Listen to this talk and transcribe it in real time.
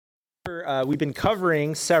We've been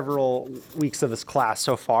covering several weeks of this class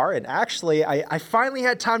so far, and actually I finally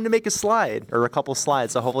had time to make a slide, or a couple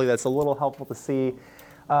slides, so hopefully that's a little helpful to see.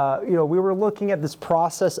 We were looking at this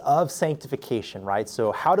process of sanctification, right?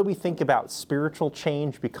 So how do we think about spiritual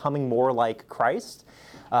change, becoming more like Christ?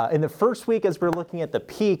 In the first week, as we're looking at the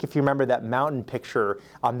peak, if you remember that mountain picture,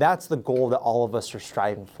 that's the goal that all of us are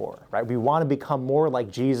striving for, right? We want to become more like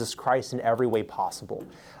Jesus Christ in every way possible.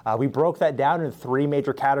 We broke that down into three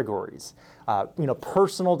major categories.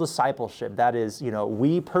 Personal discipleship. That is,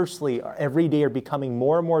 we personally every day are becoming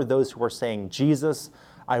more and more those who are saying, Jesus,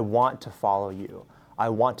 I want to follow you. I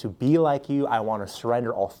want to be like you. I want to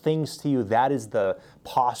surrender all things to you. That is the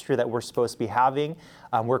posture that we're supposed to be having.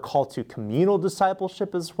 We're called to communal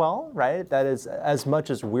discipleship as well, right? That is, as much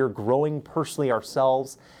as we're growing personally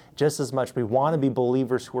ourselves, just as much we want to be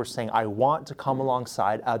believers who are saying, I want to come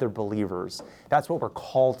alongside other believers. That's what we're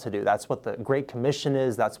called to do. That's what the Great Commission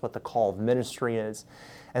is. That's what the call of ministry is.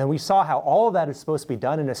 And then we saw how all of that is supposed to be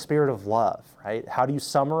done in a spirit of love, right? How do you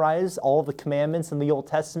summarize all of the commandments in the Old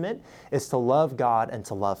Testament? Is to love God and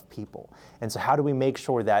to love people. And so how do we make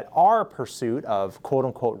sure that our pursuit of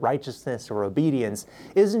quote-unquote righteousness or obedience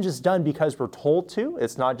isn't just done because we're told to?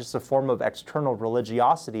 It's not just a form of external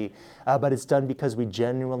religiosity, but it's done because we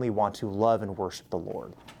genuinely want to love and worship the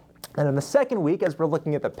Lord. And in the second week, as we're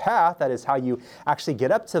looking at the path, that is how you actually get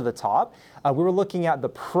up to the top, we were looking at the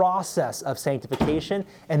process of sanctification,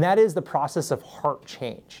 and that is the process of heart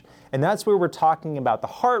change. And that's where we're talking about the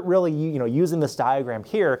heart really, using this diagram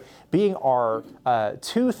here, being our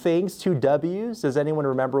two things, two W's. Does anyone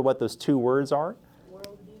remember what those two words are?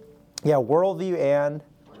 Worldview. Yeah, worldview and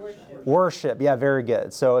worship. Yeah, very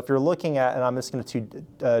good. So if you're looking at, and I'm just going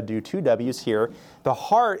to do two W's here, the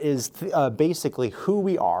heart is basically who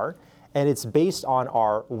we are, and it's based on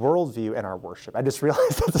our worldview and our worship. I just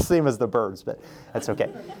realized that's the same as the birds, but that's okay.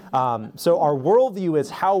 So our worldview is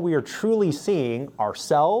how we are truly seeing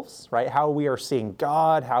ourselves, right? How we are seeing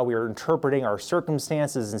God, how we are interpreting our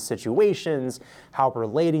circumstances and situations, how we're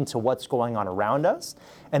relating to what's going on around us.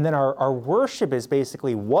 And then our worship is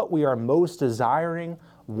basically what we are most desiring,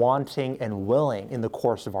 wanting, and willing in the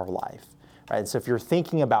course of our life. Right? So if you're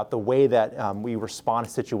thinking about the way that we respond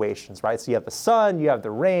to situations, right? So you have the sun, you have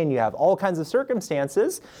the rain, you have all kinds of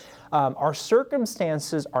circumstances. Our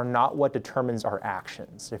circumstances are not what determines our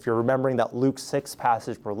actions. If you're remembering that Luke 6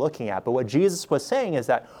 passage we're looking at, but what Jesus was saying is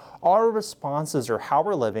that our responses are how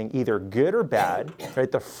we're living, either good or bad,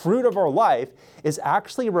 right? The fruit of our life is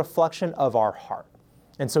actually a reflection of our heart.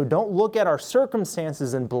 And so don't look at our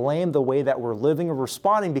circumstances and blame the way that we're living or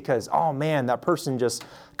responding because, oh man, that person just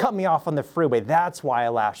cut me off on the freeway. That's why I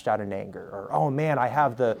lashed out in anger. Or, oh man, I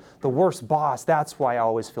have the worst boss. That's why I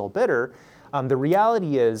always feel bitter. The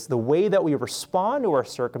reality is the way that we respond to our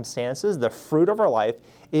circumstances, the fruit of our life,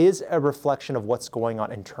 is a reflection of what's going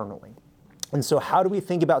on internally. And so how do we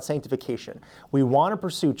think about sanctification? We want to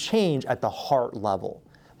pursue change at the heart level.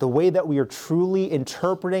 The way that we are truly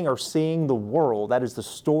interpreting or seeing the world, that is the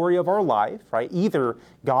story of our life, right? Either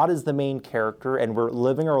God is the main character and we're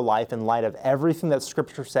living our life in light of everything that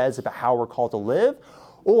Scripture says about how we're called to live,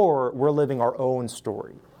 or we're living our own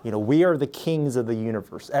story. We are the kings of the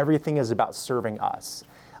universe. Everything is about serving us.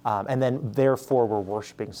 And then, therefore, we're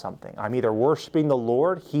worshiping something. I'm either worshiping the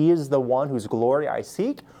Lord, He is the one whose glory I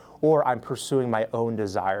seek, or I'm pursuing my own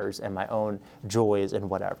desires and my own joys and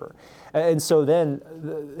whatever. And so then,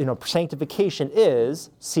 sanctification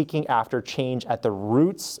is seeking after change at the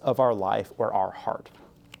roots of our life or our heart.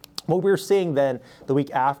 What we're seeing then the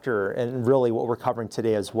week after, and really what we're covering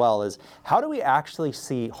today as well, is how do we actually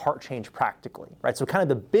see heart change practically, right? So kind of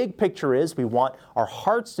the big picture is we want our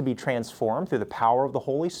hearts to be transformed through the power of the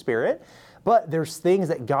Holy Spirit. But there's things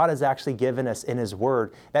that God has actually given us in His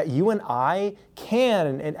Word that you and I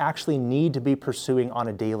can and actually need to be pursuing on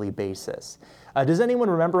a daily basis. Does anyone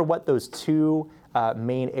remember what those two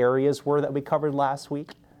main areas were that we covered last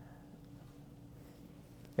week?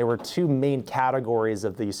 There were two main categories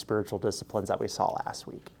of these spiritual disciplines that we saw last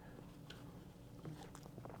week.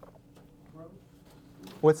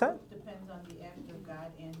 What's that? Depends on the act of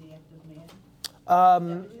God and the act of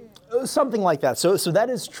man. Something like that. So that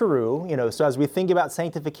is true. So as we think about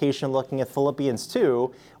sanctification, looking at Philippians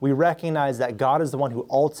 2, we recognize that God is the one who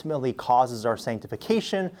ultimately causes our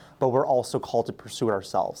sanctification, but we're also called to pursue it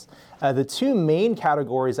ourselves. The two main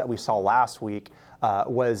categories that we saw last week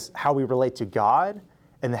was how we relate to God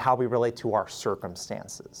and how we relate to our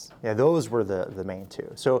circumstances. Those were the main two.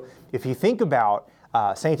 So if you think about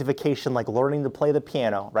sanctification, like learning to play the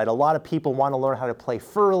piano, right? A lot of people want to learn how to play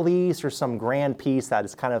Für Elise or some grand piece that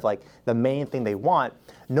is kind of like the main thing they want.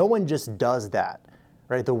 No one just does that,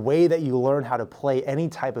 right? The way that you learn how to play any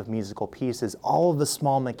type of musical piece is all of the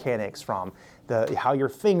small mechanics, from how your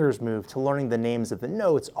fingers move to learning the names of the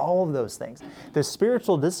notes, all of those things. The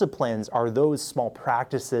spiritual disciplines are those small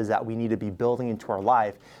practices that we need to be building into our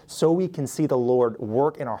life so we can see the Lord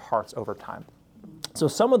work in our hearts over time. So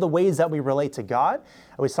some of the ways that we relate to God,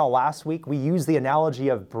 we saw last week, we use the analogy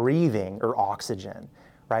of breathing or oxygen,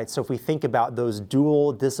 right? So if we think about those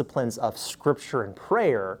dual disciplines of Scripture and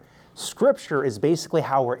prayer, Scripture is basically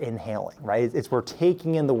how we're inhaling, right? We're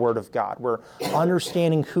taking in the Word of God. We're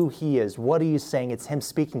understanding who He is, what He is saying. It's Him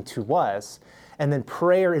speaking to us. And then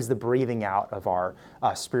prayer is the breathing out of our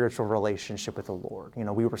spiritual relationship with the Lord.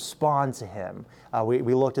 We respond to Him.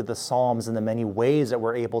 We looked at the Psalms and the many ways that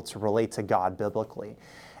we're able to relate to God biblically.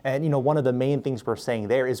 And, one of the main things we're saying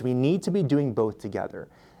there is we need to be doing both together.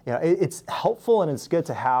 It's helpful and it's good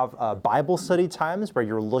to have Bible study times where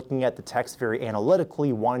you're looking at the text very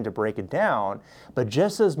analytically, wanting to break it down. But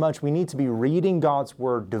just as much, we need to be reading God's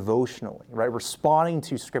Word devotionally, right? Responding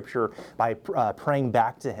to Scripture by praying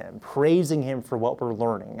back to Him, praising Him for what we're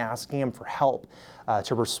learning, asking Him for help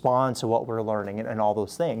to respond to what we're learning, and all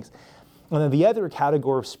those things. And then the other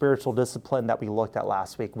category of spiritual discipline that we looked at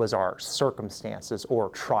last week was our circumstances or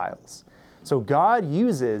trials. So God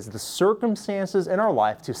uses the circumstances in our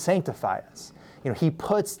life to sanctify us. He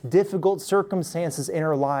puts difficult circumstances in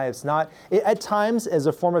our lives, not at times as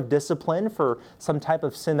a form of discipline for some type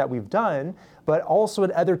of sin that we've done, but also at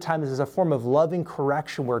other times as a form of loving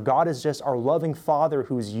correction where God is just our loving Father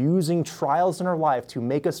who's using trials in our life to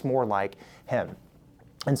make us more like Him.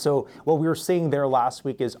 And so what we were seeing there last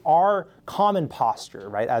week is our common posture,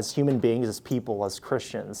 right, as human beings, as people, as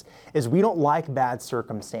Christians, is we don't like bad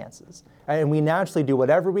circumstances. And we naturally do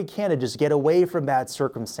whatever we can to just get away from bad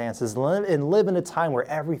circumstances and live in a time where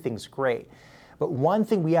everything's great. But one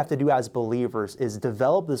thing we have to do as believers is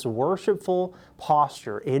develop this worshipful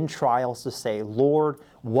posture in trials to say, Lord,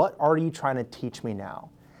 what are you trying to teach me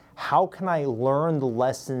now? How can I learn the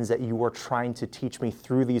lessons that you are trying to teach me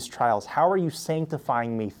through these trials? How are you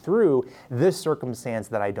sanctifying me through this circumstance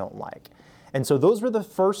that I don't like? And so those were the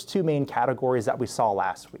first two main categories that we saw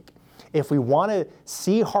last week. If we want to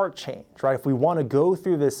see heart change, right? If we want to go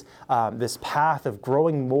through this path of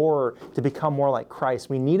growing more to become more like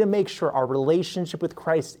Christ, we need to make sure our relationship with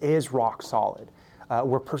Christ is rock solid.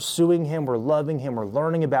 We're pursuing Him, we're loving Him, we're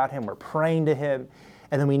learning about Him, we're praying to Him.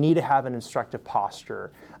 And then we need to have an instructive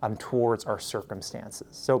posture towards our circumstances.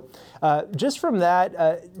 So just from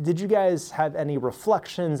that, did you guys have any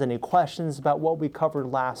reflections, any questions about what we covered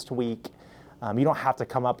last week? You don't have to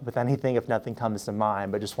come up with anything if nothing comes to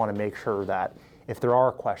mind, but just want to make sure that if there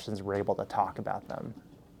are questions, we're able to talk about them.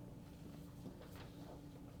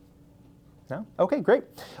 No? Okay, great.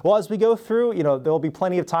 Well, as we go through, there'll be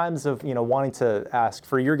plenty of times of, wanting to ask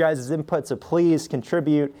for your guys' input, so please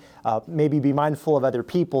contribute. Maybe be mindful of other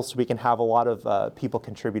people so we can have a lot of people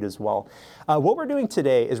contribute as well. What we're doing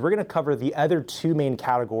today is we're going to cover the other two main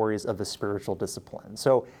categories of the spiritual discipline.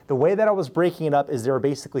 So the way that I was breaking it up is there are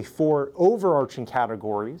basically four overarching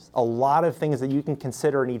categories, a lot of things that you can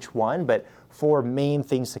consider in each one, but four main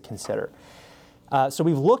things to consider. So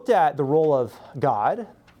we've looked at the role of God.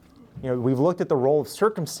 We've looked at the role of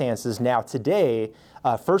circumstances. Now today,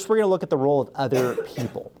 first we're going to look at the role of other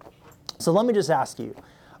people. So let me just ask you,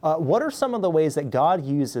 what are some of the ways that God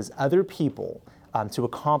uses other people to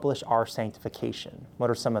accomplish our sanctification? What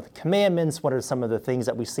are some of the commandments? What are some of the things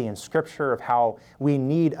that we see in Scripture of how we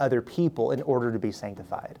need other people in order to be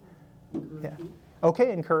sanctified? Yeah.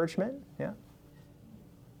 Okay, encouragement. Yeah.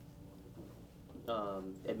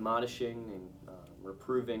 Admonishing and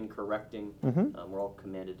reproving, correcting. We're all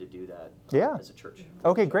commanded to do that as a church.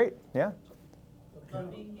 Okay, great. Yeah.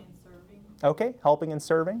 Helping and serving. Okay, helping and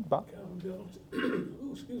serving. Bob?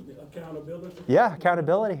 Accountability. Yeah,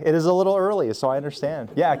 accountability. It is a little early, so I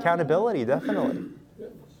understand. Yeah, accountability, definitely.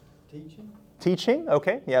 Teaching. Teaching,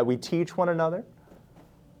 okay. Yeah, we teach one another.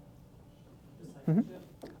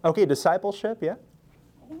 Okay, discipleship, yeah.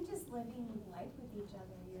 I think just living life with each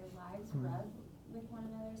other, your lives rub with one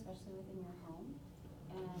another, especially within your home,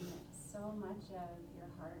 and so much of your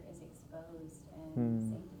heart is exposed, and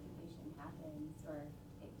sanctification happens, or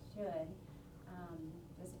it should,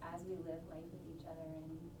 just as we live life with each other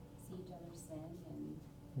and see each other sin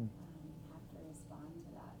and have to respond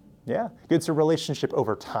to that. Yeah, good. So relationship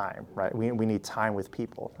over time, right? We need time with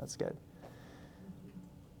people. That's good.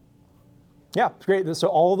 Yeah, great. So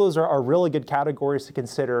all of those are really good categories to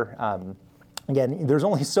consider. Again, there's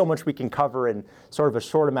only so much we can cover in sort of a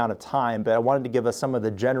short amount of time, but I wanted to give us some of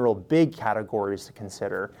the general big categories to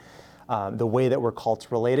consider, the way that we're called to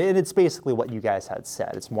relate it. And it's basically what you guys had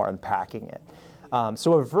said. It's more unpacking it.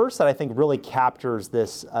 So a verse that I think really captures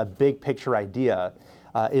this big picture idea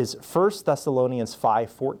is 1 Thessalonians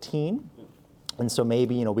 5:14. And so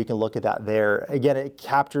maybe, we can look at that there. Again, it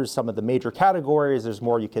captures some of the major categories. There's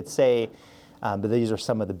more you could say, but these are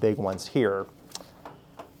some of the big ones here.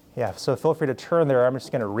 Yeah, so feel free to turn there. I'm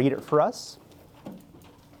just going to read it for us.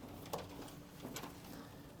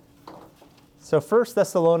 So 1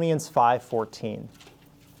 Thessalonians 5:14.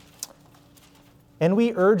 And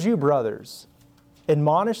we urge you, brothers,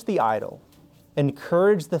 admonish the idle,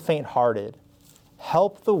 encourage the faint-hearted,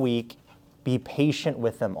 help the weak, be patient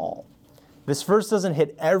with them all. This verse doesn't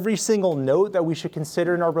hit every single note that we should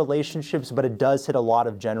consider in our relationships, but it does hit a lot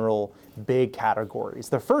of general big categories.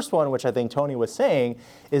 The first one, which I think Tony was saying,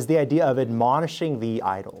 is the idea of admonishing the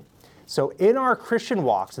idle. So in our Christian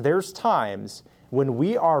walks, there's times when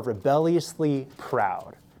we are rebelliously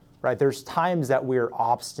proud, right? There's times that we're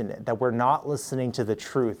obstinate, that we're not listening to the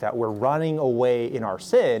truth, that we're running away in our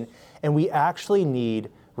sin, and we actually need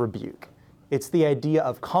rebuke. It's the idea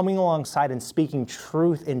of coming alongside and speaking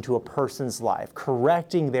truth into a person's life,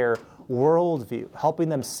 correcting their worldview, helping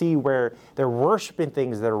them see where they're worshiping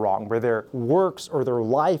things that are wrong, where their works or their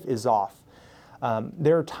life is off.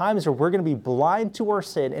 There are times where we're going to be blind to our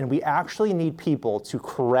sin, and we actually need people to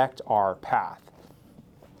correct our path.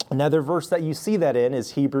 Another verse that you see that in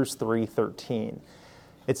is Hebrews 3:13.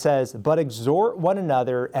 It says, "But exhort one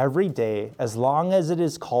another every day, as long as it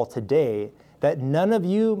is called today, that none of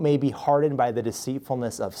you may be hardened by the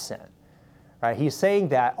deceitfulness of sin." Right? He's saying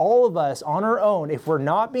that all of us on our own, if we're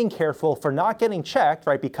not being careful, if we're not getting checked,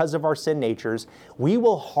 right, because of our sin natures, we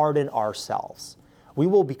will harden ourselves. We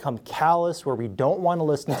will become callous where we don't want to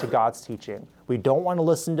listen to God's teaching. We don't want to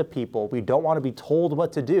listen to people. We don't want to be told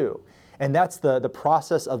what to do. And that's the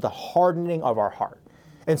process of the hardening of our heart.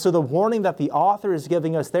 And so the warning that the author is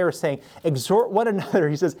giving us there is saying, exhort one another.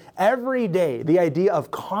 He says, every day, the idea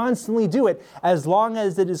of constantly do it as long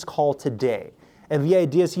as it is called today. And the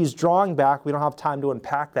idea is he's drawing back, we don't have time to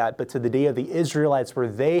unpack that, but to the day of the Israelites where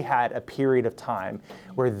they had a period of time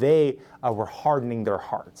where they were hardening their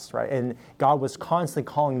hearts, right? And God was constantly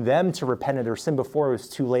calling them to repent of their sin before it was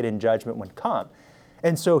too late and judgment would come.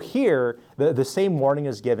 And so here, the same warning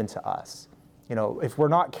is given to us. If we're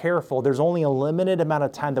not careful, there's only a limited amount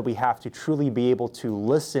of time that we have to truly be able to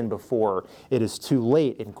listen before it is too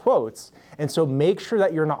late, in quotes. And so make sure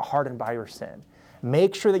that you're not hardened by your sin.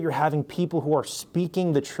 Make sure that you're having people who are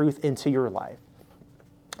speaking the truth into your life.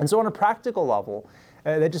 And so on a practical level,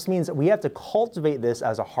 that just means that we have to cultivate this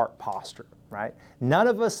as a heart posture, right? None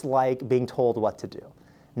of us like being told what to do.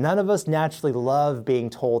 None of us naturally love being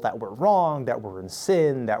told that we're wrong, that we're in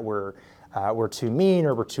sin, that we're too mean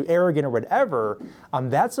or we're too arrogant or whatever.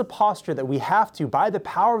 That's a posture that we have to, by the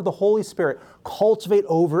power of the Holy Spirit, cultivate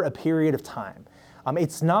over a period of time.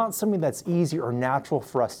 It's not something that's easy or natural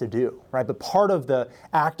for us to do, right? But part of the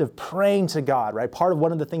act of praying to God, right? Part of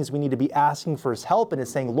one of the things we need to be asking for His help in is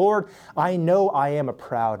saying, Lord, I know I am a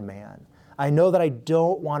proud man. I know that I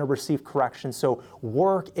don't want to receive correction, so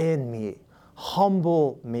work in me.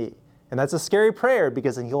 Humble me. And that's a scary prayer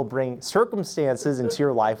because then He'll bring circumstances into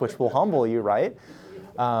your life which will humble you, right?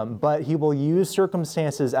 But He will use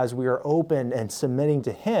circumstances as we are open and submitting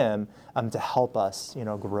to Him to help us,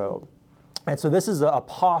 grow. And so this is a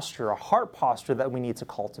posture, a heart posture that we need to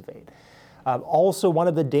cultivate. Also, one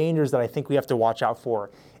of the dangers that I think we have to watch out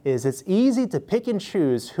for is it's easy to pick and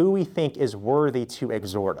choose who we think is worthy to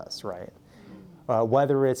exhort us, right?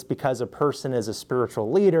 Whether it's because a person is a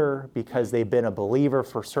spiritual leader, because they've been a believer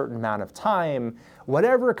for a certain amount of time,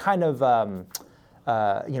 whatever kind of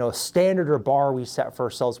standard or bar we set for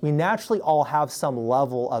ourselves, we naturally all have some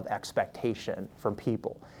level of expectation from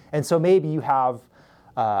people. And so maybe you have,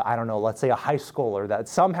 let's say a high schooler that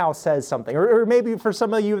somehow says something, or maybe for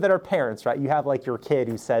some of you that are parents, right? You have like your kid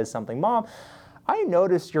who says something, Mom, I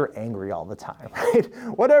noticed you're angry all the time, right?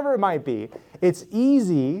 Whatever it might be, it's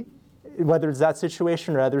easy, whether it's that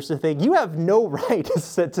situation or others, to think, you have no right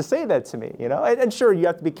to say that to me, And sure, you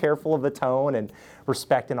have to be careful of the tone and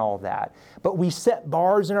respect and all of that. But we set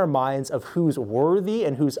bars in our minds of who's worthy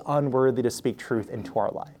and who's unworthy to speak truth into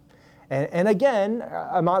our life. And again,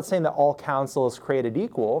 I'm not saying that all counsel is created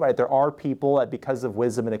equal, right? There are people that because of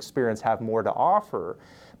wisdom and experience have more to offer.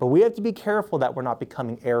 But we have to be careful that we're not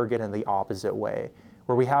becoming arrogant in the opposite way,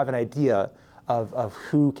 where we have an idea of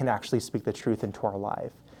who can actually speak the truth into our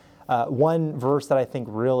life. One verse that I think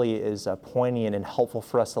really is poignant and helpful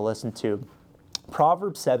for us to listen to,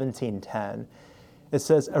 Proverbs 17:10. It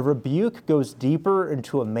says, "A rebuke goes deeper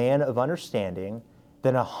into a man of understanding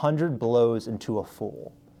than 100 blows into a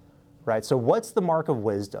fool." Right? So what's the mark of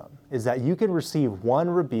wisdom? Is that you can receive one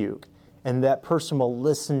rebuke and that person will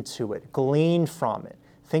listen to it, glean from it,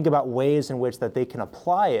 think about ways in which that they can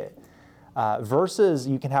apply it, versus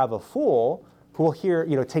you can have a fool who will hear,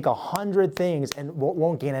 take 100 things and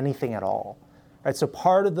won't gain anything at all. Right? So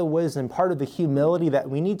part of the wisdom, part of the humility that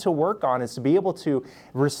we need to work on is to be able to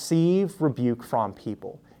receive rebuke from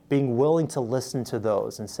people, being willing to listen to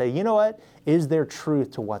those and say, you know what, is there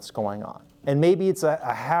truth to what's going on? And maybe it's a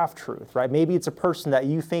half-truth, right? Maybe it's a person that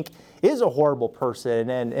you think is a horrible person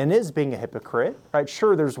and is being a hypocrite, right?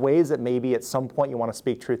 Sure, there's ways that maybe at some point you want to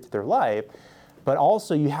speak truth to their life, but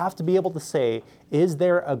also you have to be able to say, is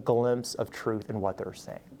there a glimpse of truth in what they're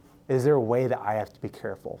saying? Is there a way that I have to be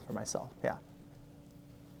careful for myself? Yeah.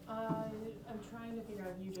 I'm trying to figure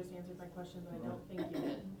out if you just answered my question, but I don't think you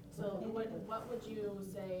did. So what would you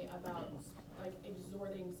say about like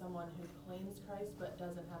exhorting someone who claims Christ but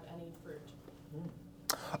doesn't have any fruit?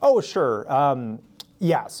 Oh, sure.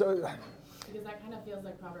 Yeah. So because that kind of feels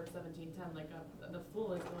like Proverbs 17:10, like the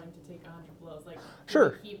fool is going to take 100 blows. Like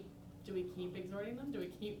sure. Do we keep exhorting them? Do we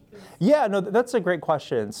keep? Yeah, no, that's a great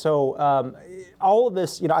question. So all of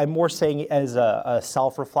this, I'm more saying as a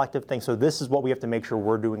self-reflective thing. So this is what we have to make sure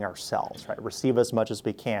we're doing ourselves, right? Receive as much as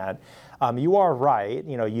we can. You are right.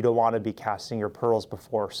 You don't want to be casting your pearls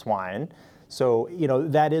before swine. So,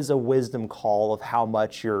 that is a wisdom call of how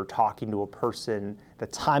much you're talking to a person, the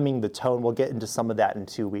timing, the tone. We'll get into some of that in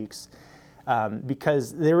 2 weeks.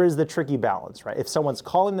 Because there is the tricky balance, right? If someone's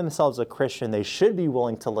calling themselves a Christian, they should be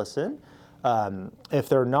willing to listen. If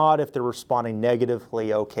they're not, if they're responding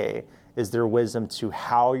negatively, okay, is there wisdom to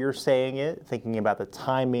how you're saying it, thinking about the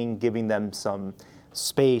timing, giving them some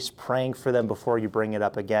space, praying for them before you bring it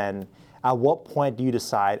up again? At what point do you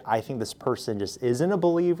decide, I think this person just isn't a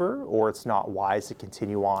believer, or it's not wise to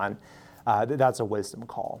continue on? That's a wisdom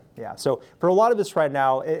call. Yeah. So for a lot of this right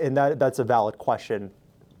now, and that's a valid question,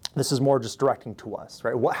 this is more just directing to us,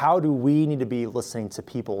 right? How do we need to be listening to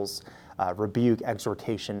people's rebuke,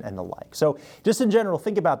 exhortation, and the like? So just in general,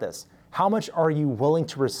 think about this. How much are you willing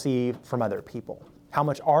to receive from other people? How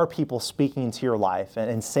much are people speaking into your life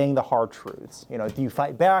and saying the hard truths? Do you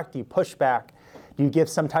fight back? Do you push back? Do you give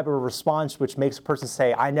some type of a response which makes a person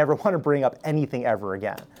say, I never want to bring up anything ever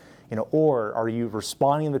again? Or are you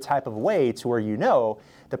responding in the type of way to where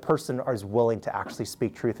the person is willing to actually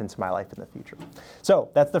speak truth into my life in the future? So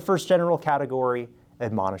that's the first general category,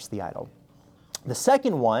 admonish the idle. The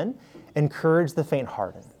second one, encourage the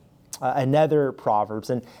faint-hearted. Another Proverbs.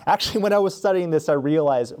 And actually, when I was studying this, I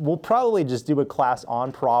realized we'll probably just do a class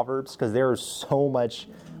on Proverbs because there is so much,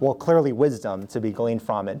 clearly wisdom to be gleaned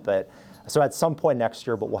from it. So at some point next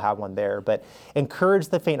year, but we'll have one there. But encourage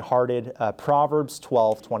the faint-hearted, Proverbs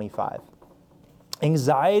 12:25.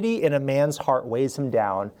 Anxiety in a man's heart weighs him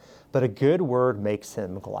down, but a good word makes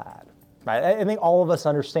him glad. Right? I think all of us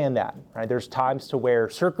understand that. Right? There's times to where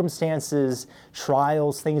circumstances,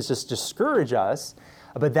 trials, things just discourage us,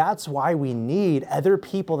 but that's why we need other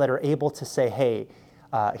people that are able to say, hey,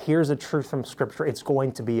 here's a truth from Scripture, it's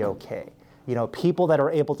going to be okay. People that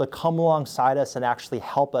are able to come alongside us and actually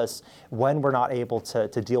help us when we're not able to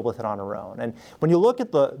deal with it on our own. And when you look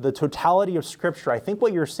at the totality of Scripture, I think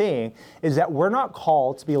what you're seeing is that we're not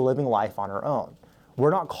called to be living life on our own.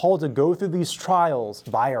 We're not called to go through these trials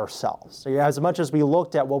by ourselves. So as much as we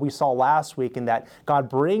looked at what we saw last week in that God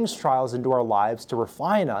brings trials into our lives to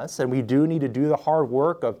refine us, and we do need to do the hard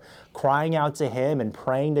work of crying out to Him and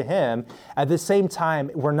praying to Him, at the same time,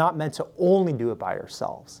 we're not meant to only do it by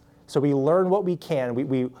ourselves. So we learn what we can,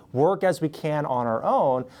 we work as we can on our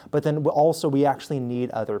own, but then also we actually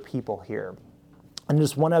need other people here. And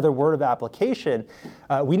just one other word of application,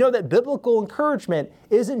 we know that biblical encouragement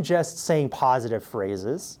isn't just saying positive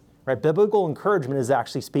phrases, right? Biblical encouragement is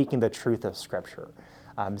actually speaking the truth of Scripture.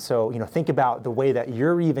 So think about the way that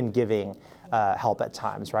you're even giving help at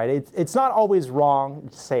times, right? It's not always wrong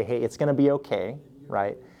to say, hey, it's going to be okay,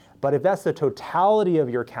 right? But if that's the totality of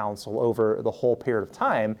your counsel over the whole period of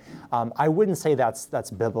time, I wouldn't say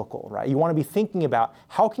that's biblical, right? You want to be thinking about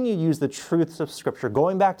how can you use the truths of Scripture,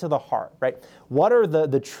 going back to the heart, right? What are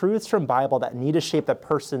the truths from Bible that need to shape that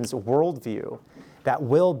person's worldview that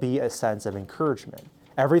will be a sense of encouragement?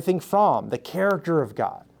 Everything from the character of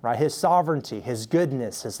God, right? His sovereignty, His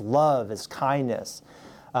goodness, His love, His kindness,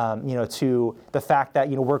 to the fact that,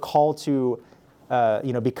 we're called to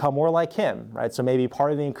become more like Him, right? So maybe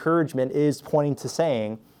part of the encouragement is pointing to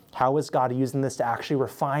saying, how is God using this to actually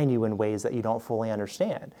refine you in ways that you don't fully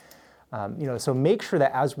understand? So make sure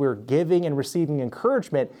that as we're giving and receiving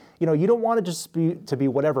encouragement, you don't want it just to be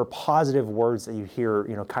whatever positive words that you hear,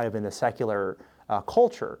 kind of in the secular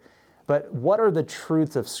culture. But what are the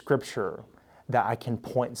truths of Scripture that I can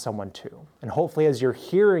point someone to. And hopefully as you're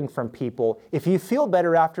hearing from people, if you feel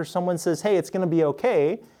better after someone says, hey, it's going to be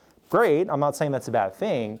okay, great. I'm not saying that's a bad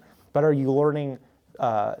thing, but are you learning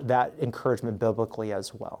that encouragement biblically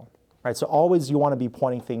as well? Right? So always you want to be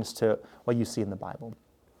pointing things to what you see in the Bible.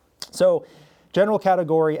 So general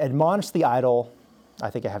category, admonish the idle. I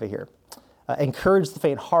think I have it here. Encourage the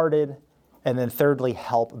faint-hearted. And then thirdly,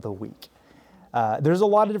 help the weak. There's a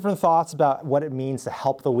lot of different thoughts about what it means to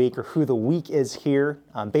help the weak or who the weak is here.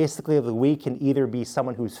 Basically, the weak can either be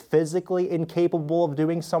someone who's physically incapable of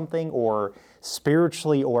doing something or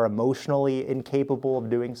spiritually or emotionally incapable of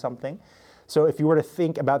doing something. So if you were to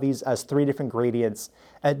think about these as three different gradients,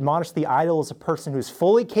 admonish the idle is a person who's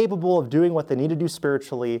fully capable of doing what they need to do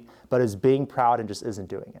spiritually, but is being proud and just isn't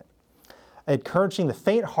doing it. Encouraging the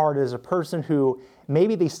faint-hearted is a person who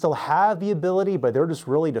maybe they still have the ability, but they're just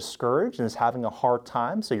really discouraged and is having a hard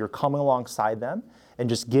time. So you're coming alongside them and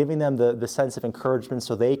just giving them the sense of encouragement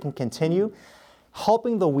so they can continue.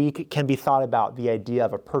 Helping the weak can be thought about the idea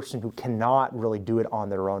of a person who cannot really do it on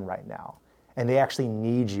their own right now. And they actually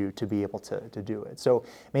need you to be able to do it. So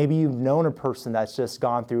maybe you've known a person that's just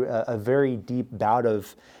gone through a very deep bout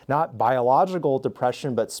of not biological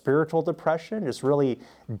depression, but spiritual depression, just really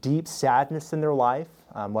deep sadness in their life,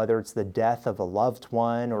 whether it's the death of a loved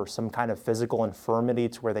one or some kind of physical infirmity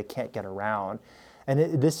to where they can't get around.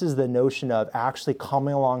 And this is the notion of actually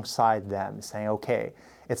coming alongside them, saying, okay,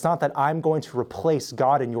 it's not that I'm going to replace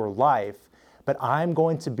God in your life, but I'm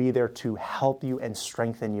going to be there to help you and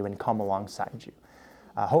strengthen you and come alongside you.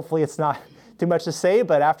 Hopefully it's not too much to say,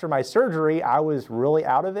 but after my surgery, I was really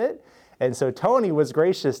out of it. And so Tony was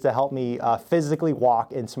gracious to help me physically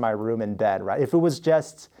walk into my room in bed, right? If it was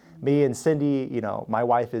just me and Cindy, my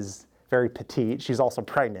wife is very petite. She's also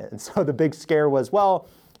pregnant. And so the big scare was, well,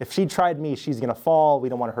 if she tried me, she's going to fall. We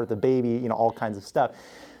don't want to hurt the baby, all kinds of stuff.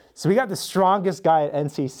 So we got the strongest guy at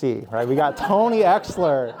NCC, right? We got Tony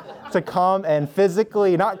Exler to come and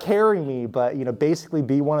physically, not carry me, but basically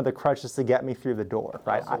be one of the crutches to get me through the door,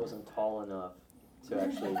 right? I also wasn't tall enough to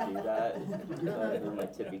actually do that. In my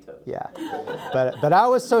tippy toes. Yeah, but I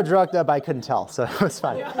was so drugged up I couldn't tell, so it was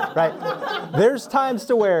fine, right? There's times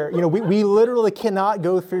to where we literally cannot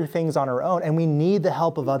go through things on our own, and we need the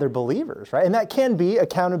help of other believers, right? And that can be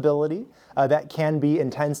accountability, that can be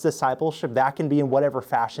intense discipleship, that can be in whatever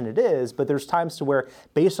fashion it is. But there's times to where,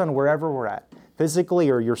 based on wherever we're at, physically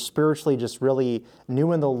or you're spiritually just really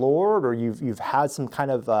new in the Lord, or you've had some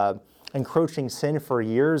kind of encroaching sin for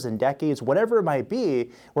years and decades, whatever it might be,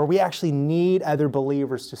 where we actually need other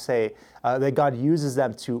believers to say that God uses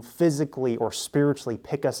them to physically or spiritually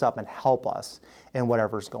pick us up and help us in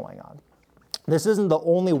whatever's going on. This isn't the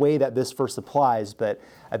only way that this verse applies, but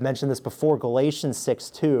I've mentioned this before. Galatians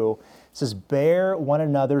 6:2 says, bear one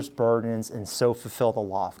another's burdens and so fulfill the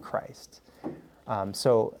law of Christ.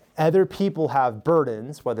 So other people have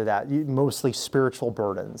burdens, whether that mostly spiritual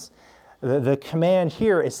burdens. The command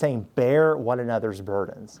here is saying, bear one another's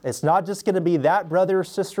burdens. It's not just going to be that brother or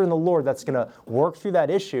sister in the Lord that's going to work through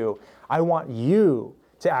that issue. I want you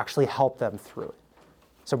to actually help them through it.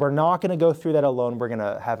 So we're not going to go through that alone. We're going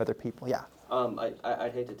to have other people. Yeah.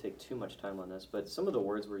 I'd hate to take too much time on this, but some of the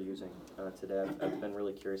words we're using today I've been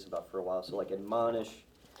really curious about for a while. So like admonish,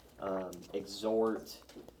 exhort,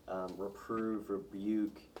 reprove,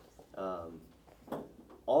 rebuke,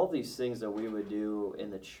 all these things that we would do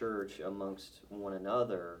in the church amongst one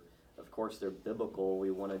another. Of course, they're biblical.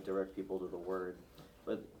 We want to direct people to the Word.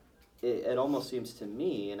 But it almost seems to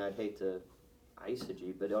me, and I'd hate to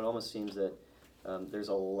eisegete, but it almost seems that there's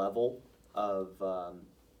a level of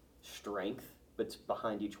strength that's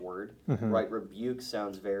behind each word, right? Rebuke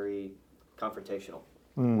sounds very confrontational,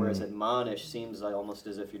 whereas admonish seems like almost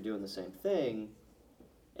as if you're doing the same thing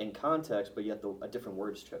in context, but yet a different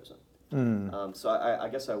word's chosen. So I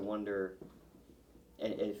guess I wonder,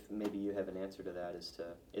 and if maybe you have an answer to that,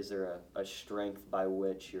 is there a strength by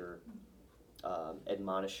which you're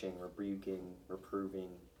admonishing, rebuking, reproving,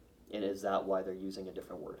 and is that why they're using a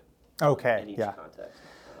different word in each context?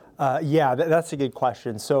 That's a good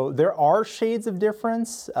question. So there are shades of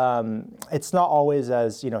difference. It's not always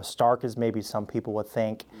as stark as maybe some people would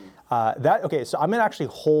think. So I'm going to actually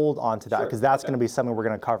hold on to that because that's going to be something we're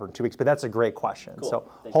going to cover in 2 weeks. But that's a great question. Cool. So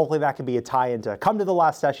hopefully that can be a tie-in to come to the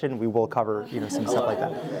last session. We will cover some stuff like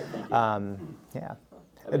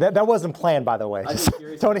that. That wasn't planned, by the way.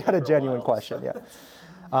 Tony had a genuine question.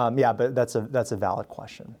 But that's a valid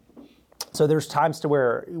question. So there's times to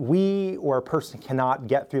where we or a person cannot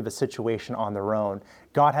get through the situation on their own.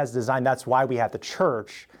 God has designed, that's why we have the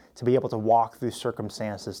church, to be able to walk through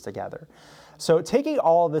circumstances together. So taking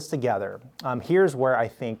all of this together, here's where I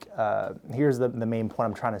think, here's the main point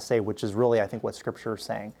I'm trying to say, which is really, I think, what Scripture is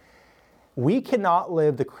saying. We cannot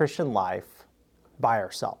live the Christian life by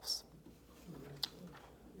ourselves.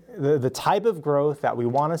 The type of growth that we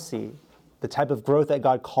want to see, the type of growth that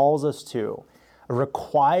God calls us to,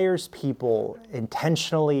 requires people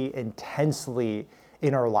intentionally, intensely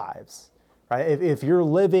in our lives. Right? If you're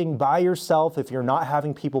living by yourself, if you're not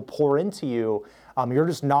having people pour into you, you're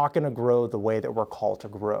just not going to grow the way that we're called to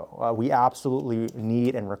grow. We absolutely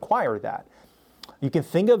need and require that. You can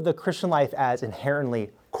think of the Christian life as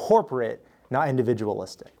inherently corporate, not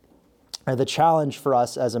individualistic. And the challenge for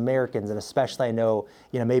us as Americans, and especially I know,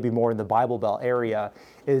 maybe more in the Bible Belt area,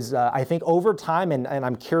 is I think over time, and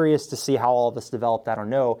I'm curious to see how all of this developed, I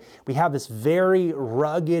don't know, we have this very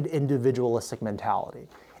rugged individualistic mentality.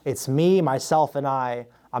 It's me, myself, and I'm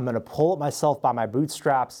going to pull it myself by my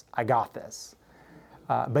bootstraps. I got this.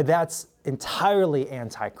 But that's entirely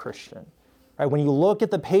anti-Christian. Right? When you look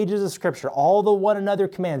at the pages of Scripture, all the one another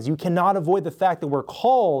commands, you cannot avoid the fact that we're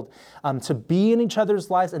called to be in each other's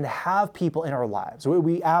lives and to have people in our lives.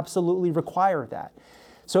 We absolutely require that.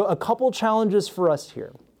 So a couple challenges for us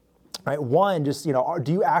here. Right? One, just,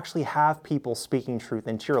 do you actually have people speaking truth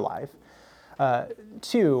into your life?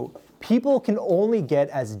 Two, people can only get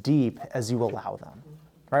as deep as you allow them.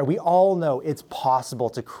 Right? We all know it's possible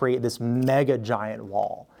to create this mega giant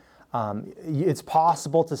wall. It's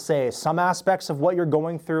possible to say some aspects of what you're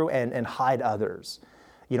going through and hide others.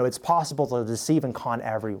 It's possible to deceive and con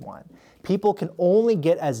everyone. People can only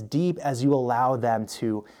get as deep as you allow them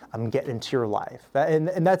to get into your life.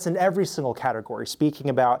 And that's in every single category, speaking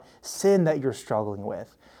about sin that you're struggling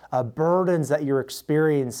with, burdens that you're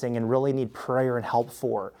experiencing and really need prayer and help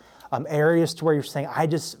for. Areas to where you're saying, I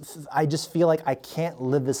just feel like I can't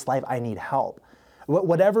live this life, I need help.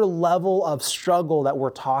 Whatever level of struggle that we're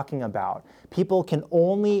talking about, people can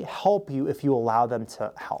only help you if you allow them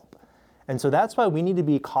to help. And so that's why we need to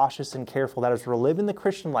be cautious and careful that as we're living the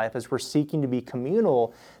Christian life, as we're seeking to be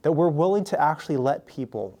communal, that we're willing to actually let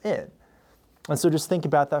people in. And so just think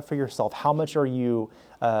about that for yourself. How much are you,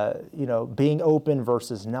 being open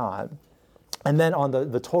versus not? And then on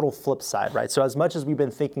the total flip side, right? So as much as we've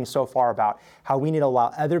been thinking so far about how we need to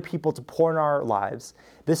allow other people to pour in our lives,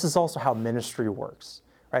 this is also how ministry works,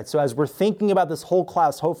 right? So as we're thinking about this whole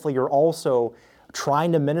class, hopefully you're also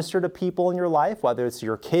trying to minister to people in your life, whether it's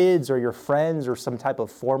your kids or your friends or some type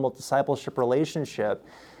of formal discipleship relationship.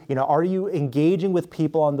 Are you engaging with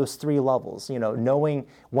people on those three levels? Knowing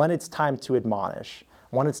when it's time to admonish,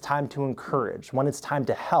 when it's time to encourage, when it's time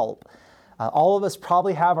to help. All of us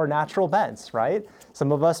probably have our natural bents, right?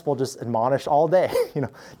 Some of us will just admonish all day. No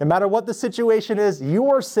matter what the situation is, you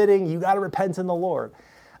are sitting, you got to repent in the Lord.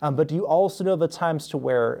 But do you also know the times to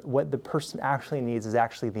where what the person actually needs is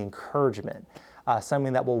actually the encouragement,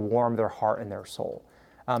 something that will warm their heart and their soul?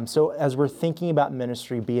 So as we're thinking about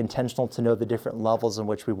ministry, be intentional to know the different levels in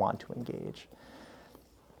which we want to engage.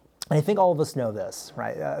 And I think all of us know this,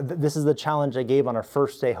 right? This is the challenge I gave on our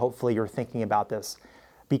first day. Hopefully you're thinking about this.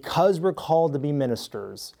 Because we're called to be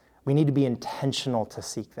ministers, we need to be intentional to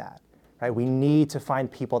seek that. Right? We need to find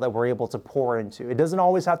people that we're able to pour into. It doesn't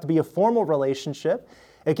always have to be a formal relationship.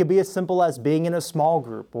 It could be as simple as being in a small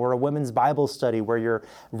group or a women's Bible study where you're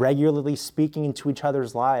regularly speaking into each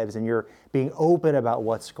other's lives and you're being open about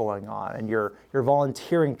what's going on and you're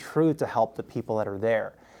volunteering truth to help the people that are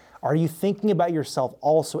there. Are you thinking about yourself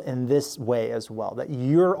also in this way as well, that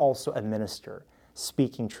you're also a minister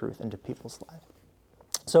speaking truth into people's lives?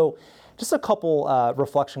 So just a couple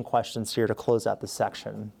reflection questions here to close out this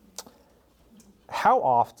section. How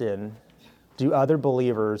often do other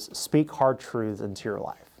believers speak hard truths into your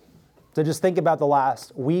life? So just think about the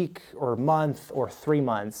last week or month or 3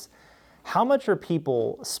 months. How much are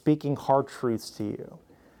people speaking hard truths to you?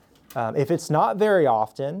 If it's not very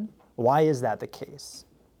often, why is that the case?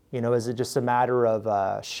 Is it just a matter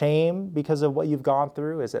of shame because of what you've gone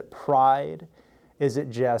through? Is it pride? Is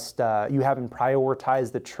it just you haven't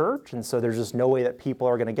prioritized the church, and so there's just no way that people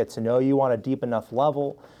are going to get to know you on a deep enough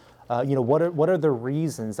level? What are the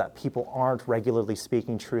reasons that people aren't regularly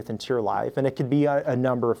speaking truth into your life? And it could be a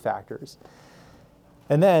number of factors.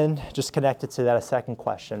 And then, just connected to that, a second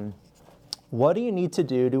question. What do you need to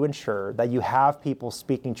do to ensure that you have people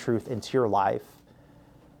speaking truth into your life?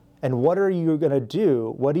 And what are you going to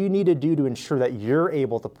do? What do you need to do to ensure that you're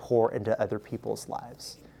able to pour into other people's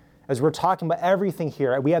lives? As we're talking about everything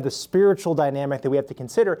here, we have the spiritual dynamic that we have to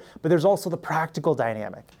consider, but there's also the practical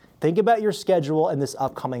dynamic. Think about your schedule in this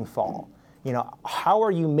upcoming fall. How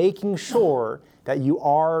are you making sure that you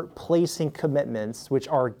are placing commitments which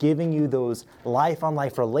are giving you those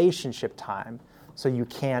life-on-life relationship time so you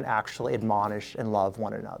can actually admonish and love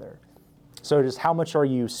one another. So just how much are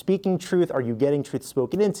you speaking truth? Are you getting truth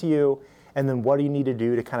spoken into you? And then what do you need to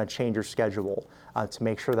do to kind of change your schedule to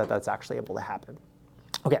make sure that that's actually able to happen?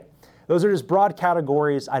 Okay, those are just broad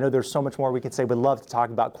categories. I know there's so much more we could say. We'd love to talk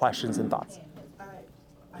about questions and thoughts.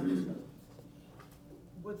 I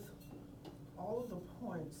with all of the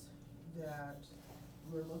points that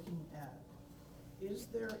we're looking at, is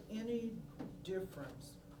there any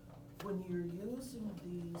difference when you're using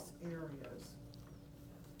these areas,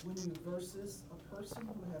 when you versus a person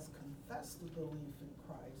who has confessed a belief in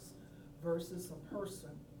Christ versus a person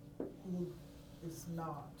who is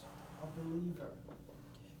not a believer?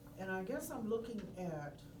 And I guess I'm looking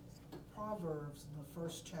at Proverbs in the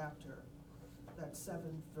first chapter, that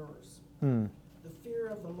 7th verse. The fear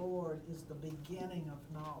of the Lord is the beginning of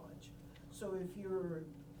knowledge. So if you're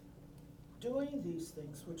doing these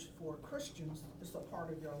things, which for Christians is a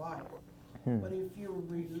part of your life, but if you're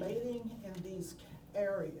relating in these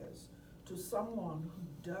areas to someone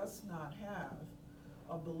who does not have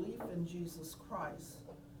a belief in Jesus Christ,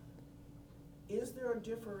 is there a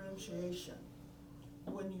differentiation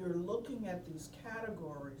when you're looking at these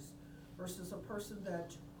categories versus a person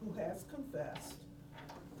who has confessed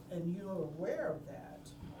and you're aware of that,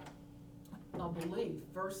 a belief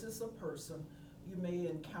versus a person you may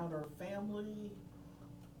encounter, family,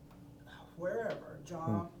 wherever,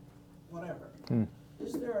 job, whatever.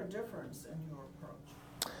 Is there a difference in your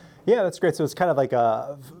approach? Yeah, that's great. So it's kind of like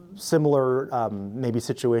a similar maybe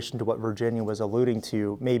situation to what Virginia was alluding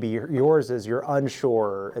to. Maybe yours is you're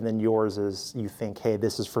unsure, and then yours is you think, hey,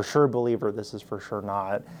 this is for sure believer, this is for sure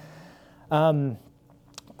not.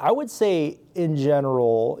 I would say in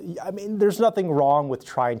general, I mean, there's nothing wrong with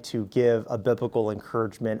trying to give a biblical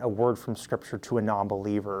encouragement, a word from Scripture to a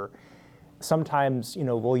non-believer. Sometimes,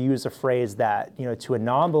 we'll use a phrase that, to a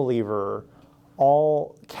non-believer,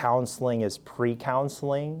 all counseling is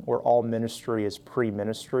pre-counseling, or all ministry is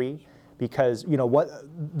pre-ministry, because what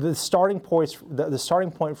the starting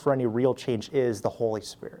point for any real change is the Holy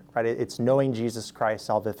Spirit, right? It's knowing Jesus Christ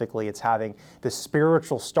salvifically. It's having the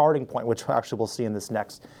spiritual starting point, which actually we'll see in this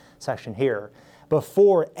next section here,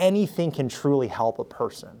 before anything can truly help a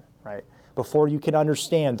person, right? Before you can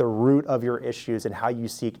understand the root of your issues and how you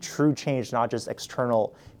seek true change, not just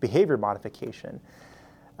external behavior modification.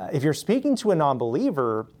 If you're speaking to a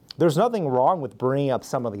non-believer, there's nothing wrong with bringing up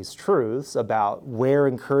some of these truths about where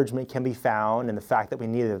encouragement can be found and the fact that we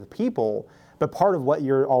need other people, but part of what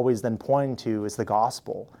you're always then pointing to is the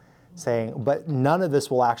gospel, saying, but none of this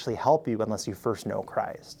will actually help you unless you first know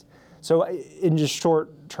Christ. So in just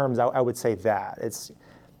short terms, I would say that.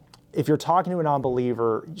 If you're talking to a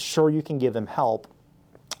non-believer, sure, you can give them help,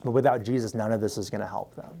 but without Jesus, none of this is going to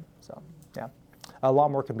help them. So, yeah. A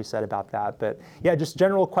lot more can be said about that. But yeah, just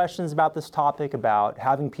general questions about this topic, about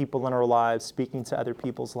having people in our lives, speaking to other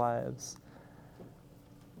people's lives.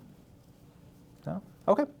 No?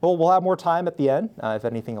 Okay. Well, we'll have more time at the end if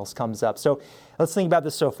anything else comes up. So let's think about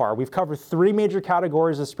this so far. We've covered 3 major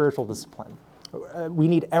categories of spiritual discipline. We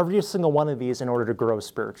need every single one of these in order to grow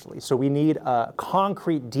spiritually. So we need a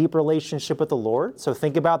concrete, deep relationship with the Lord. So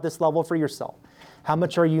think about this level for yourself. How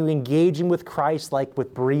much are you engaging with Christ, like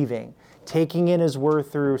with breathing, taking in His Word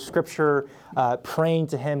through Scripture, praying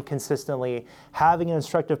to Him consistently, having an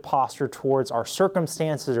instructive posture towards our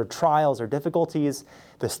circumstances or trials or difficulties?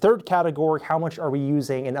 This third category, how much are we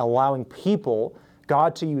using and allowing people,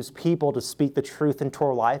 God to use people to speak the truth into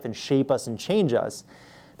our life and shape us and change us?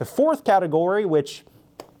 The fourth category, which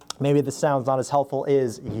maybe this sounds not as helpful,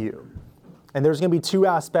 is you. And there's going to be 2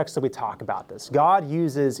 aspects that we talk about this. God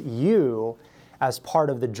uses you as part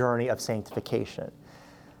of the journey of sanctification.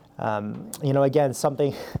 Again,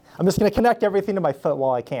 something, I'm just going to connect everything to my foot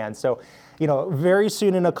while I can. So, very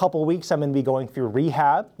soon in a couple of weeks, I'm going to be going through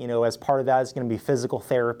rehab. As part of that is going to be physical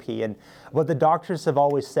therapy. And what the doctors have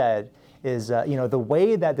always said is, the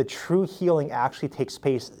way that the true healing actually takes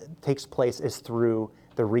place is through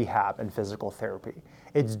the rehab and physical therapy.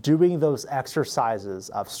 It's doing those exercises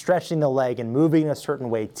of stretching the leg and moving in a certain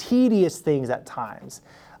way, tedious things at times.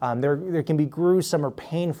 There can be gruesome or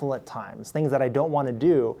painful at times, things that I don't want to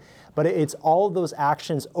do, but it's all of those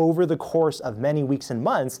actions over the course of many weeks and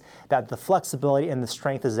months that the flexibility and the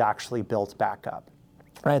strength is actually built back up.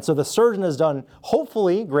 Right? So the surgeon has done,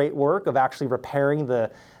 hopefully, great work of actually repairing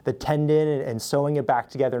the tendon and sewing it back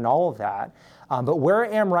together and all of that. But where I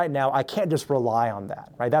am right now, I can't just rely on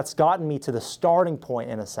that. Right? That's gotten me to the starting point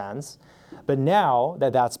in a sense. But now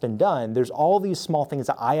that that's been done, there's all these small things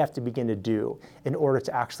that I have to begin to do in order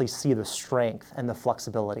to actually see the strength and the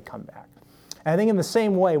flexibility come back. And I think in the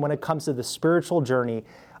same way, when it comes to the spiritual journey,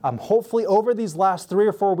 Hopefully over these last 3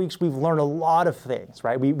 or 4 weeks, we've learned a lot of things,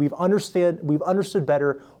 right? We've understood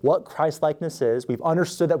better what Christ-likeness is. We've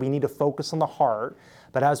understood that we need to focus on the heart.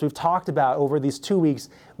 But as we've talked about over these 2 weeks,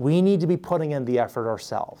 we need to be putting in the effort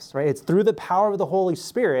ourselves, right? It's through the power of the Holy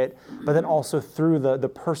Spirit, but then also through the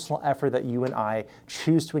personal effort that you and I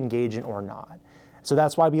choose to engage in or not. So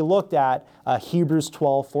that's why we looked at Hebrews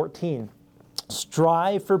 12:14.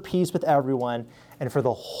 Strive for peace with everyone and for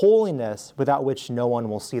the holiness without which no one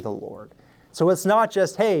will see the Lord. So it's not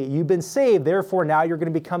just, hey, you've been saved, therefore now you're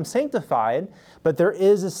going to become sanctified, but there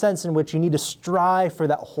is a sense in which you need to strive for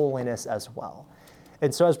that holiness as well.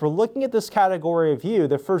 And so as we're looking at this category of you,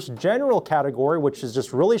 the first general category, which is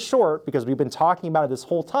just really short because we've been talking about it this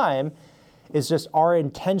whole time, is just our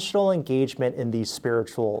intentional engagement in these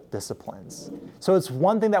spiritual disciplines. So it's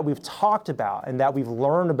one thing that we've talked about and that we've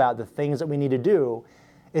learned about the things that we need to do.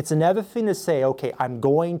 It's another thing to say, okay, I'm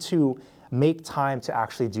going to make time to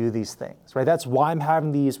actually do these things, right? That's why I'm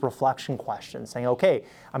having these reflection questions, saying, okay,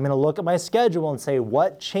 I'm going to look at my schedule and say,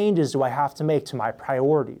 what changes do I have to make to my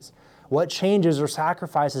priorities? What changes or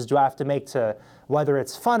sacrifices do I have to make to whether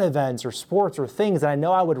it's fun events or sports or things that I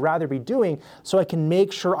know I would rather be doing so I can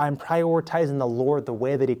make sure I'm prioritizing the Lord the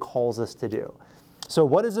way that He calls us to do. So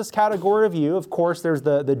what is this category of you? Of course, there's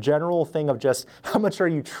the general thing of just how much are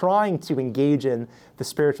you trying to engage in the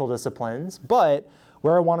spiritual disciplines, but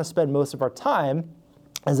where I want to spend most of our time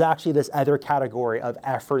is actually this other category of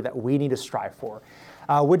effort that we need to strive for,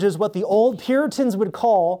 which is what the old Puritans would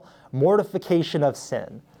call mortification of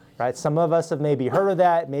sin. Right? Some of us have maybe heard of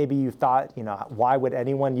that. Maybe you thought, why would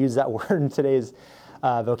anyone use that word in today's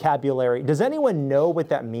vocabulary? Does anyone know what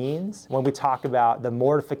that means when we talk about the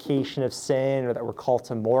mortification of sin, or that we're called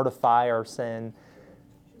to mortify our sin?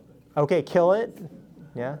 Okay, kill it.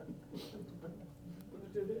 Yeah.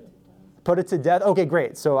 Put it to death. Okay,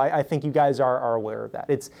 great. So I think you guys are aware of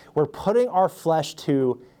that. We're putting our flesh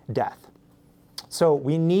to death. So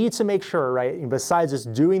we need to make sure, right, besides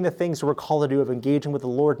just doing the things we're called to do of engaging with the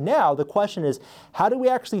Lord now, the question is, how do we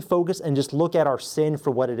actually focus and just look at our sin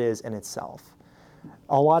for what it is in itself?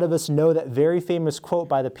 A lot of us know that very famous quote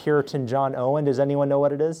by the Puritan John Owen. Does anyone know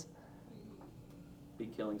what it is? Be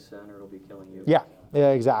killing sin or it'll be killing you. Yeah,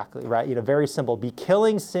 exactly, right? Very simple. Be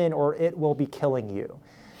killing sin or it will be killing you.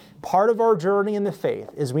 Part of our journey in the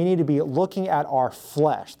faith is we need to be looking at our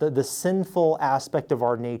flesh, the sinful aspect of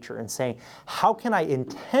our nature, and saying, how can I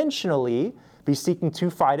intentionally be seeking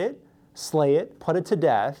to fight it, slay it, put it to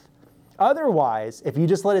death? Otherwise, if you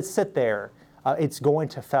just let it sit there, it's going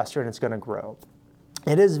to fester and it's going to grow.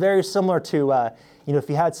 It is very similar to, if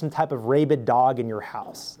you had some type of rabid dog in your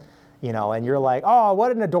house, and you're like, oh,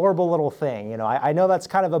 what an adorable little thing. I know that's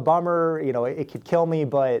kind of a bummer, it could kill me,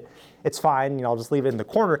 but it's fine, I'll just leave it in the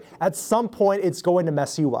corner. At some point, it's going to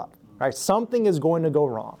mess you up, right? Something is going to go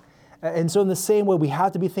wrong. And so in the same way, we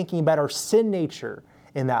have to be thinking about our sin nature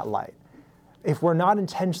in that light. If we're not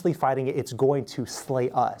intentionally fighting it, it's going to slay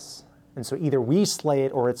us. And so either we slay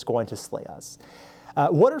it or it's going to slay us.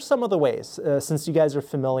 What are some of the ways, since you guys are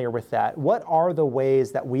familiar with that, what are the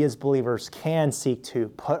ways that we as believers can seek to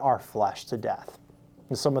put our flesh to death?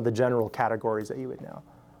 Some of the general categories that you would know.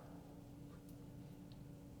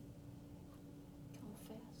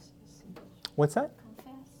 What's that?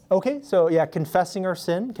 Confess. Okay, so yeah, confessing our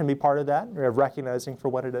sin can be part of that, or recognizing for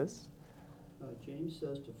what it is. James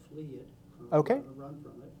says to flee it, Okay. run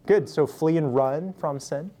from it. Good, so flee and run from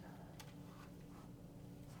sin.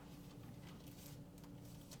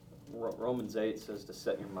 Romans 8 says to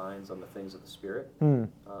set your minds on the things of the Spirit,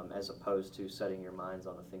 as opposed to setting your minds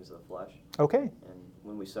on the things of the flesh. Okay. And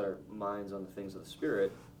when we set our minds on the things of the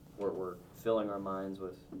Spirit, we're filling our minds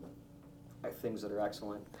with things that are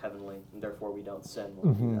excellent, heavenly, and therefore we don't sin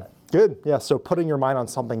when we do that. Good, yeah, so putting your mind on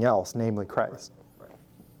something else, namely Christ. Right.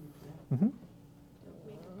 Mm-hmm.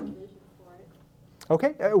 Make provision for it.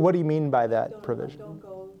 Okay, what do you mean by that provision? Don't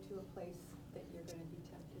go to a place that you're going to be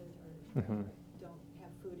tempted, or don't have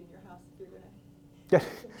food in your house if you're going to.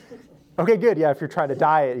 Okay, good. Yeah, if you're trying to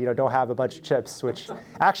diet, don't have a bunch of chips, which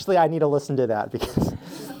actually I need to listen to that because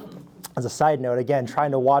as a side note, again,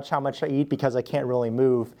 trying to watch how much I eat because I can't really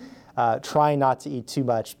move, trying not to eat too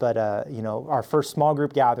much. But, our first small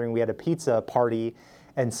group gathering, we had a pizza party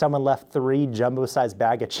and someone left 3 jumbo-sized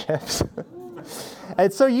bag of chips.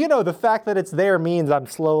 And so, the fact that it's there means I'm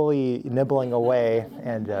slowly nibbling away.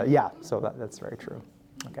 And so that's very true.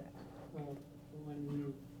 Okay. When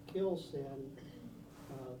you kill sin,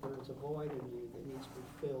 there's a void in you that needs to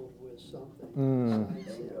be filled with something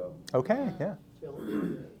besides sin. Okay, yeah. Fill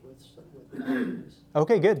it with kindness.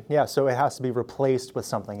 Okay, good. Yeah, so it has to be replaced with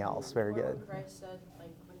something else. Very good. Christ said,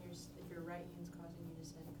 if your right hand's causing you to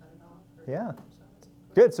sin, cut it off. Yeah.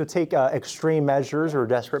 Good. So take extreme measures or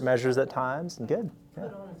desperate measures at times. And good. Yeah.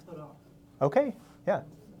 Put on and put off. Okay. Yeah.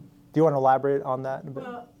 Do you want to elaborate on that a bit?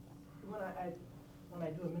 Well, when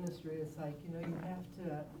I do a ministry, it's like, you have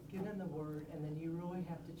to get in the Word, and then you really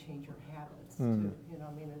have to change your habits too.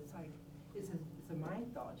 It's like, it's a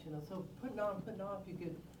mind thought, So putting on, you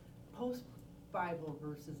could post Bible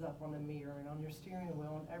verses up on the mirror and on your steering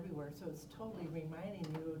wheel and everywhere. So it's totally reminding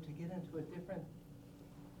you to get into a different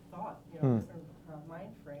thought, different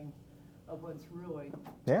mind frame of what's really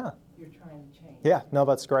you're trying to change. Yeah, no,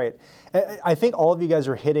 that's great. I think all of you guys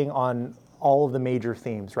are hitting on all of the major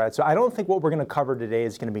themes, right? So I don't think what we're going to cover today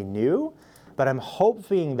is going to be new, but I'm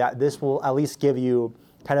hoping that this will at least give you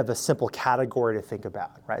kind of a simple category to think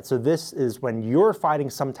about, right? So this is when you're fighting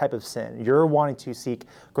some type of sin, you're wanting to seek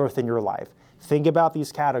growth in your life. Think about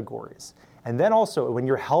these categories. And then also when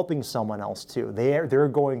you're helping someone else too, they're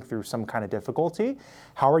going through some kind of difficulty,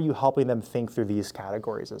 how are you helping them think through these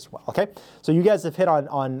categories as well, okay? So you guys have hit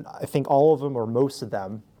on I think all of them or most of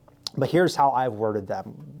them, but here's how I've worded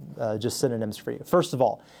them, just synonyms for you. First of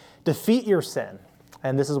all, defeat your sin,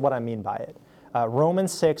 and this is what I mean by it.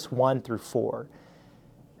 Romans 6, 1 through 4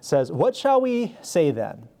 says, "What shall we say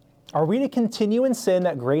then? Are we to continue in sin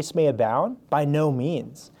that grace may abound? By no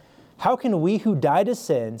means. How can we who died to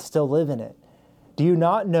sin still live in it? Do you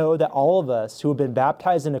not know that all of us who have been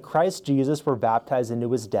baptized into Christ Jesus were baptized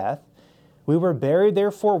into his death? We were buried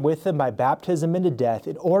therefore with him by baptism into death,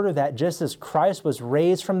 in order that just as Christ was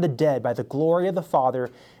raised from the dead by the glory of the Father,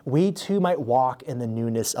 we too might walk in the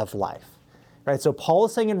newness of life." Right? So Paul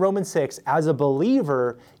is saying in Romans 6, as a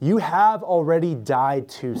believer, you have already died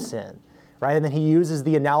to sin. Right? And then he uses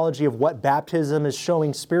the analogy of what baptism is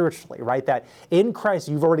showing spiritually, right? That in Christ,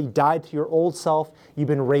 you've already died to your old self, you've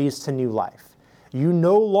been raised to new life. You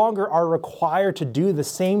no longer are required to do the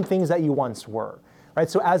same things that you once were, right?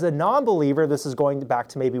 So as a non-believer, this is going back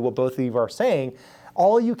to maybe what both of you are saying,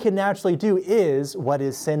 all you can naturally do is what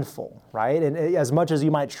is sinful, right? And as much as you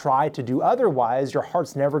might try to do otherwise, your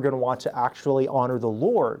heart's never going to want to actually honor the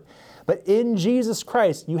Lord. But in Jesus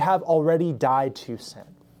Christ, you have already died to sin.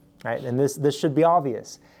 Right? And this should be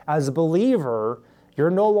obvious. As a believer,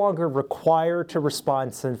 you're no longer required to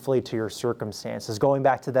respond sinfully to your circumstances. Going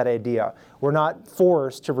back to that idea, we're not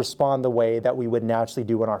forced to respond the way that we would naturally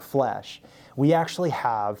do in our flesh. We actually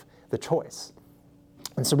have the choice.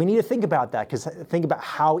 And so we need to think about that, because think about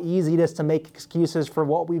how easy it is to make excuses for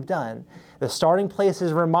what we've done. The starting place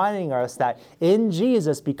is reminding us that in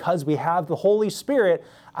Jesus, because we have the Holy Spirit,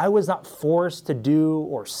 I was not forced to do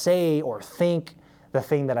or say or think the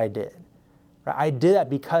thing that I did. I did that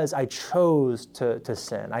because I chose to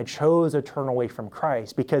sin. I chose to turn away from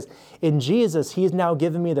Christ, because in Jesus, he's now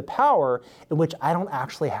given me the power in which I don't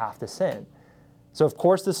actually have to sin. So of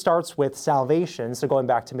course, this starts with salvation. So going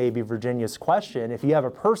back to maybe Virginia's question, if you have a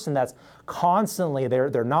person that's constantly,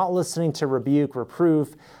 they're not listening to rebuke,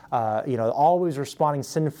 reproof, always responding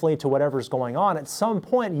sinfully to whatever's going on, at some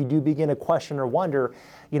point you do begin to question or wonder,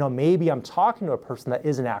 maybe I'm talking to a person that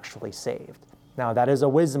isn't actually saved. Now, that is a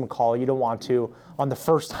wisdom call. You don't want to, on the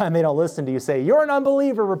first time they don't listen to you, say, you're an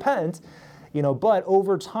unbeliever, repent. But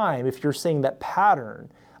over time, if you're seeing that pattern,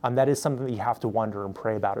 that is something that you have to wonder and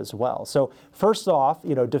pray about as well. So first off,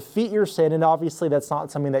 defeat your sin. And obviously, that's not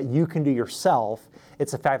something that you can do yourself.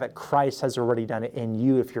 It's the fact that Christ has already done it in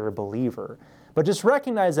you if you're a believer. But just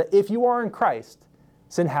recognize that if you are in Christ,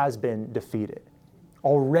 sin has been defeated.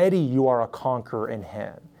 Already you are a conqueror in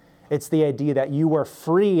him. It's the idea that you were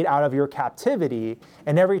freed out of your captivity,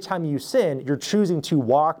 and every time you sin, you're choosing to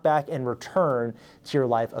walk back and return to your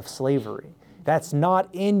life of slavery. That's not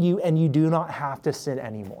in you, and you do not have to sin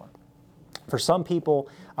anymore. For some people,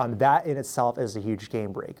 that in itself is a huge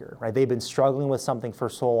game breaker, right? They've been struggling with something for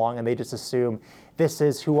so long, and they just assume this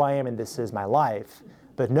is who I am and this is my life.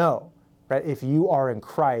 But no, right? If you are in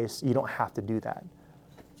Christ, you don't have to do that.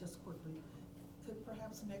 Just quickly, could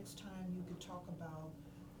perhaps next time you could talk about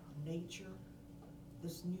nature,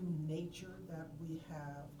 this new nature that we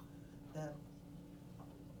have, that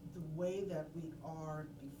the way that we are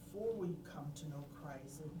before we come to know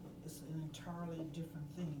Christ is an entirely different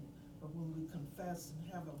thing. But when we confess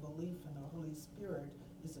and have a belief in the Holy Spirit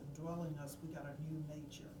is indwelling us, we got a new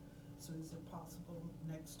nature. So is it possible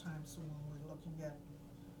next time, so when we're looking at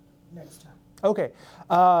next time? Okay.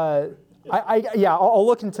 I'll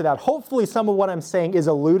look into that. Hopefully some of what I'm saying is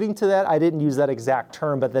alluding to that. I didn't use that exact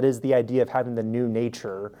term, but that is the idea of having the new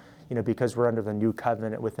nature, because we're under the new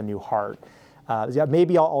covenant with a new heart.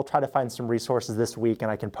 Maybe I'll try to find some resources this week and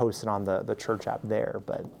I can post it on the church app there.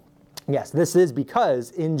 But yes, this is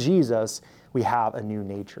because in Jesus we have a new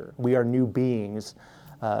nature. We are new beings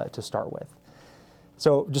to start with.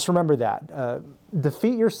 So just remember that.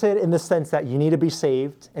 Defeat your sin in the sense that you need to be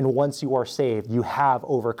saved, and once you are saved, you have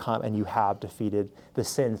overcome and you have defeated the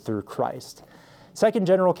sin through Christ. Second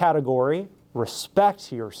general category,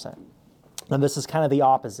 respect your sin. And this is kind of the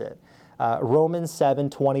opposite. Romans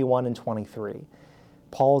 7:21 and 23.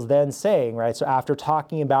 Paul's then saying, right, so after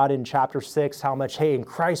talking about in chapter 6 how much, hey, in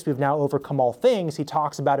Christ we've now overcome all things, he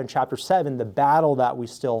talks about in chapter 7 the battle that we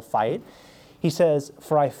still fight. He says,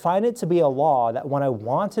 for I find it to be a law that when I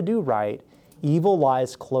want to do right, evil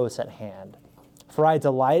lies close at hand. For I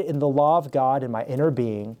delight in the law of God in my inner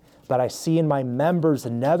being, but I see in my members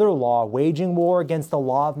another law waging war against the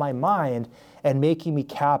law of my mind and making me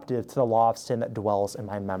captive to the law of sin that dwells in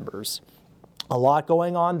my members. A lot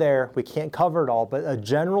going on there. We can't cover it all, but a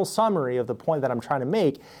general summary of the point that I'm trying to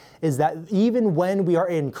make is that even when we are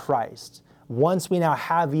in Christ, once we now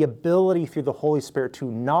have the ability through the Holy Spirit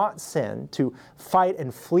to not sin, to fight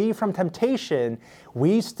and flee from temptation,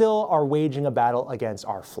 we still are waging a battle against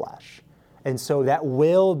our flesh. And so that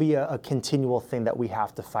will be a continual thing that we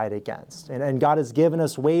have to fight against. And God has given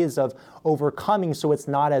us ways of overcoming so it's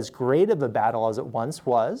not as great of a battle as it once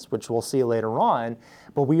was, which we'll see later on.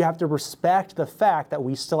 But we have to respect the fact that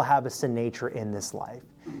we still have a sin nature in this life.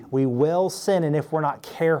 We will sin, and if we're not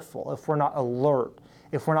careful, if we're not alert,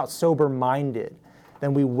 if we're not sober-minded,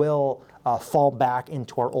 then we will fall back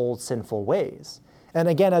into our old sinful ways. And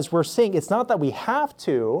again, as we're saying, it's not that we have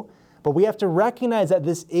to, but we have to recognize that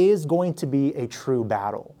this is going to be a true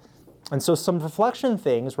battle. And so some reflection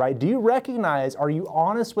things, right? Do you recognize, are you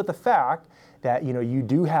honest with the fact that, you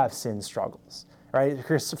do have sin struggles, right?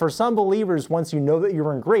 Because for some believers, once you know that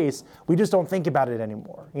you're in grace, we just don't think about it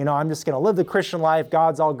anymore. I'm just going to live the Christian life.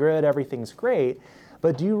 God's all good. Everything's great.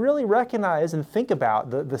 But do you really recognize and think about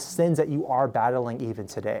the sins that you are battling even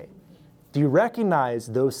today? Do you recognize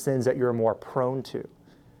those sins that you're more prone to?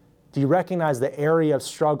 Do you recognize the area of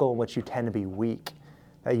struggle in which you tend to be weak?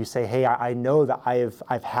 That you say, hey, I know that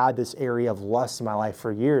I've had this area of lust in my life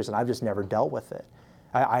for years and I've just never dealt with it.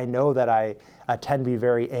 I know that I tend to be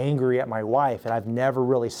very angry at my wife and I've never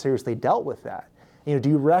really seriously dealt with that. Do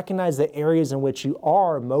you recognize the areas in which you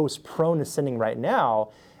are most prone to sinning right now?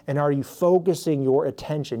 And are you focusing your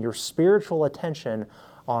attention, your spiritual attention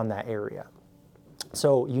on that area?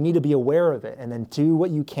 So you need to be aware of it and then do what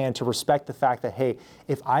you can to respect the fact that, hey,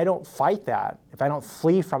 if I don't fight that, if I don't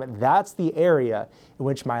flee from it, that's the area in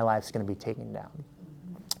which my life's going to be taken down.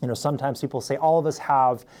 Sometimes people say all of us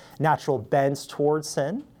have natural bents towards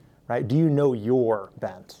sin, right? Do you know your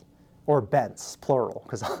bent? Or bents, plural,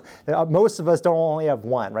 because most of us don't only have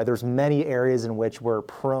one, right? There's many areas in which we're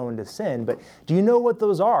prone to sin, but do you know what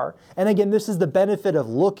those are? And again, this is the benefit of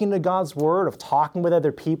looking to God's Word, of talking with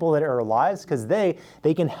other people that are our lives, because they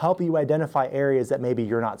can help you identify areas that maybe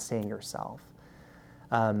you're not seeing yourself.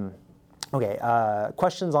 Questions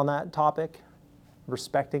on that topic?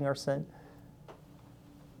 Respecting our sin?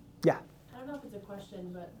 Yeah. I don't know if it's a question,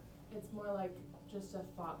 but it's more like just a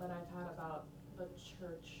thought that I've had about the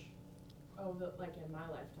church. In my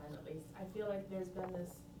lifetime at least, I feel like there's been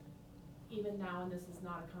this, even now, and this is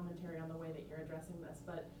not a commentary on the way that you're addressing this,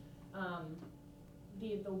 but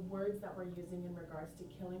the words that we're using in regards to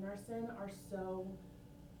killing our sin are so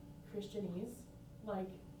Christianese, like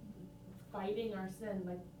fighting our sin.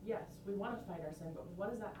 Like, yes, we want to fight our sin, but what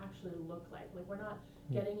does that actually look like? Like, we're not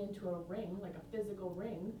getting into a ring, like a physical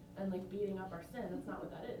ring, and like beating up our sin. That's not what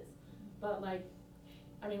that is. But when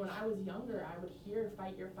I was younger, I would hear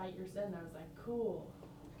fight your sin, and I was like, cool.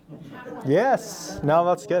 How do I yes. do that? No,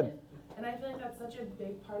 that's good. And I feel like that's such a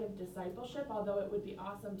big part of discipleship, although it would be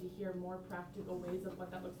awesome to hear more practical ways of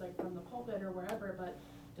what that looks like from the pulpit or wherever, but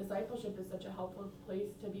discipleship is such a helpful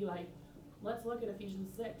place to be like, let's look at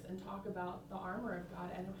Ephesians 6 and talk about the armor of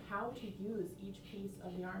God and how to use each piece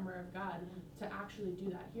of the armor of God to actually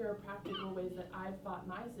do that. Here are practical ways that I've fought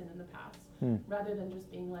my sin in the past, rather than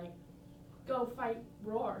just being like, go fight,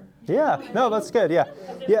 roar. Yeah, no, that's good, yeah.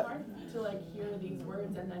 It's hard to hear these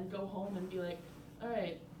words and then go home and be like, all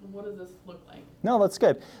right, what does this look like? No, that's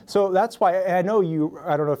good. So that's why, and I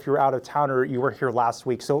don't know if you were out of town or you were here last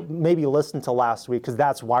week, so maybe listen to last week, because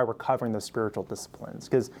that's why we're covering the spiritual disciplines.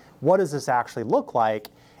 Because what does this actually look like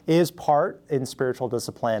is part in spiritual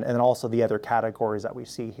discipline, and then also the other categories that we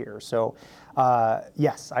see here. So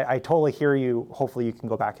yes, I totally hear you. Hopefully you can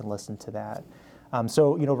go back and listen to that.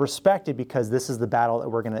 Respect it, because this is the battle that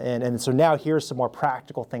we're going to end. And so now here's some more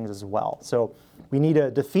practical things as well. So we need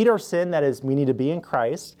to defeat our sin. That is, we need to be in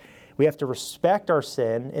Christ. We have to respect our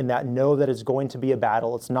sin in that know that it's going to be a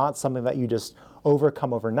battle. It's not something that you just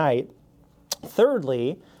overcome overnight.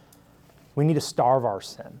 Thirdly, we need to starve our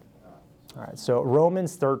sin. All right, so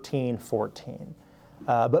Romans 13:14.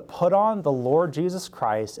 but put on the Lord Jesus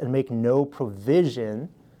Christ and make no provision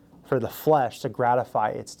for the flesh to gratify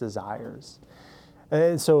its desires.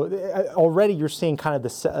 And so already you're seeing kind of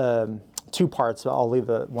the two parts. I'll leave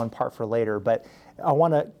the one part for later, but I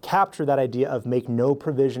want to capture that idea of make no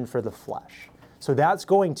provision for the flesh. So that's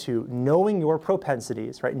going to knowing your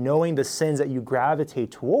propensities, right? Knowing the sins that you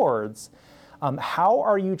gravitate towards. How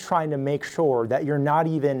are you trying to make sure that you're not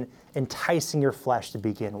even enticing your flesh to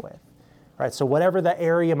begin with, right? So whatever the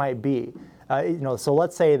area might be, so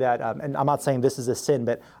let's say that, and I'm not saying this is a sin,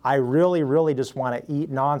 but I really, really just want to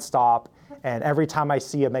eat nonstop, and every time I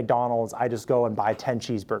see a McDonald's, I just go and buy 10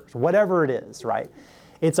 cheeseburgers, whatever it is, right?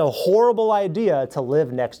 It's a horrible idea to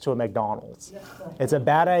live next to a McDonald's. It's a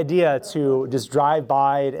bad idea to just drive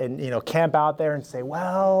by and camp out there and say,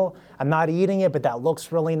 well, I'm not eating it, but that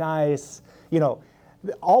looks really nice.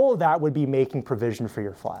 All of that would be making provision for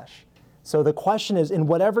your flesh. So the question is, in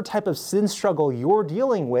whatever type of sin struggle you're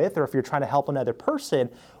dealing with, or if you're trying to help another person,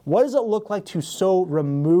 what does it look like to so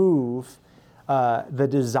remove the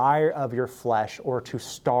desire of your flesh or to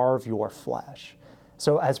starve your flesh?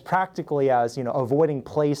 So as practically as, avoiding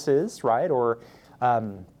places, right? Or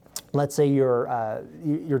let's say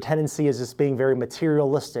your tendency is just being very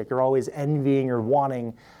materialistic. You're always envying or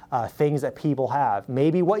wanting things that people have.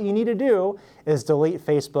 Maybe what you need to do is delete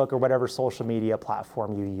Facebook or whatever social media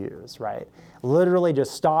platform you use, right? Literally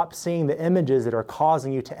just stop seeing the images that are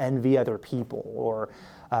causing you to envy other people. Or,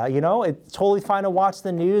 it's totally fine to watch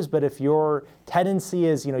the news, but if your tendency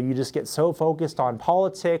is, you just get so focused on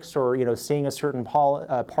politics or, seeing a certain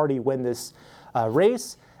party win this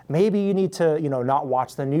race, maybe you need to, not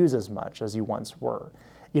watch the news as much as you once were.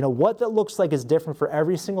 What that looks like is different for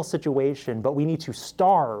every single situation, but we need to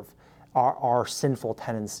starve our sinful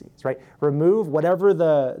tendencies, right? Remove whatever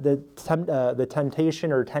the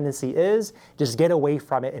temptation or tendency is, just get away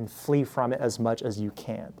from it and flee from it as much as you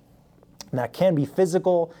can. And that can be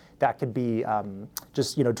physical, that could be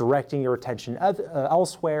just directing your attention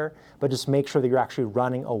elsewhere, but just make sure that you're actually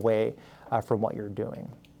running away from what you're doing.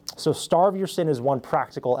 So starve your sin is one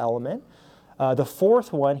practical element. The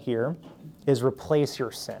fourth one here is replace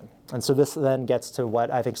your sin. And so this then gets to what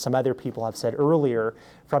I think some other people have said earlier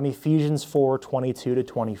from Ephesians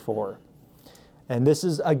 4:22-24. And this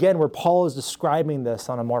is, again, where Paul is describing this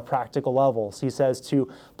on a more practical level. So he says to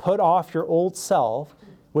put off your old self,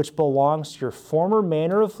 which belongs to your former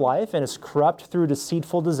manner of life and is corrupt through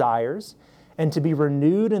deceitful desires, and to be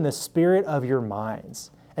renewed in the spirit of your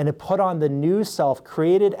minds, and to put on the new self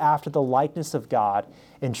created after the likeness of God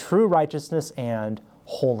in true righteousness and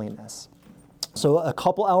holiness. So a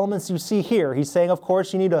couple elements you see here. He's saying, of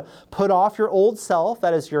course, you need to put off your old self,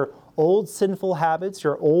 that is your old sinful habits,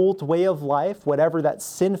 your old way of life, whatever that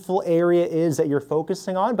sinful area is that you're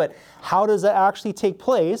focusing on. But how does that actually take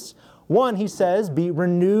place? One, he says, be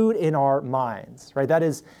renewed in our minds, right? That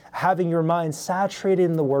is having your mind saturated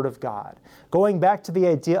in the Word of God. Going back to the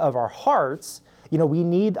idea of our hearts, we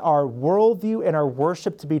need our worldview and our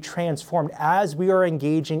worship to be transformed as we are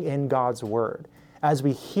engaging in God's Word. As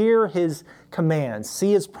we hear His commands,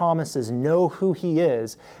 see His promises, know who He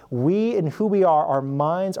is, we and who we are, our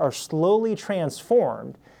minds are slowly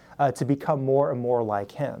transformed to become more and more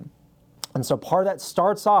like Him. And so part of that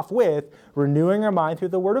starts off with renewing our mind through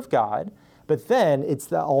the Word of God, but then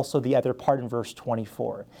it's also the other part in verse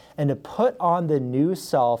 24, and to put on the new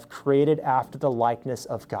self created after the likeness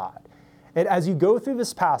of God. And as you go through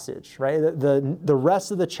this passage, right, the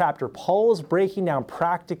rest of the chapter, Paul is breaking down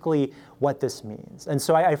practically what this means. And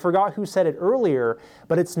so I forgot who said it earlier,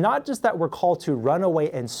 but it's not just that we're called to run away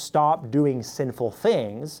and stop doing sinful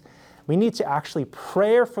things. We need to actually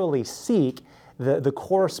prayerfully seek the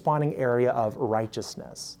corresponding area of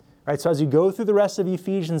righteousness. Right? So as you go through the rest of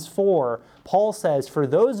Ephesians 4, Paul says, for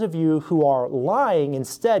those of you who are lying,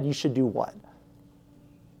 instead you should do what?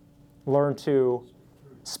 Learn to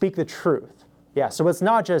speak the truth. Yeah, so it's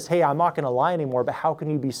not just, hey, I'm not going to lie anymore, but how can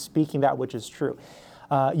you be speaking that which is true?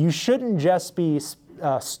 You shouldn't just be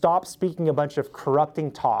stop speaking a bunch of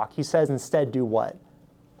corrupting talk. He says instead do what?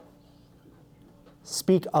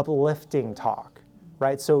 Speak uplifting talk,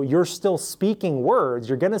 right? So you're still speaking words.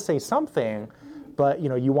 You're going to say something, but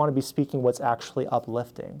you want to be speaking what's actually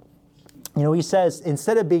uplifting. He says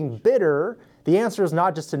instead of being bitter, the answer is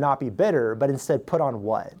not just to not be bitter, but instead put on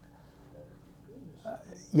what?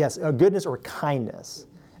 Yes, goodness or kindness.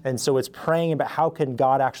 And so it's praying about how can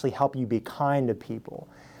God actually help you be kind to people.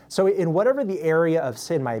 So in whatever the area of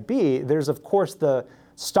sin might be, there's of course the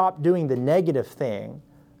stop doing the negative thing,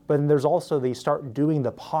 but then there's also the start doing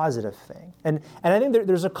the positive thing. And I think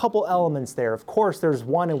there's a couple elements there. Of course, there's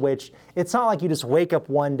one in which it's not like you just wake up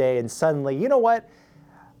one day and suddenly, you know what?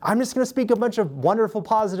 I'm just going to speak a bunch of wonderful,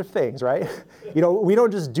 positive things, right? We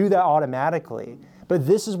don't just do that automatically. But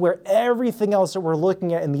this is where everything else that we're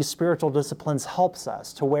looking at in these spiritual disciplines helps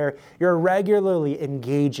us, to where you're regularly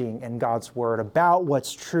engaging in God's Word about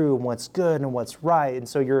what's true and what's good and what's right. And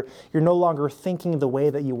so you're no longer thinking the way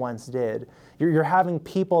that you once did. You're having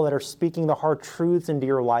people that are speaking the hard truths into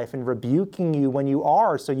your life and rebuking you when you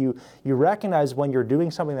are, so you recognize when you're doing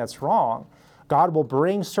something that's wrong. God will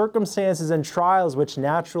bring circumstances and trials which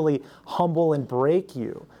naturally humble and break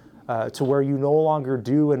you. To where you no longer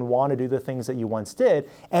do and want to do the things that you once did.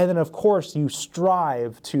 And then, of course, you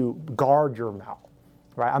strive to guard your mouth,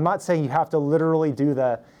 right? I'm not saying you have to literally do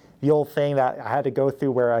the old thing that I had to go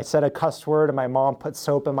through where I said a cuss word and my mom put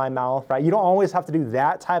soap in my mouth, right? You don't always have to do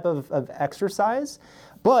that type of exercise,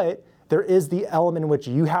 but there is the element in which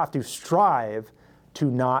you have to strive to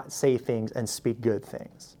not say things and speak good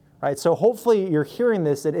things. Right? So hopefully you're hearing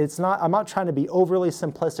this, that I'm not trying to be overly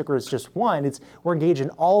simplistic or it's just one, we're engaged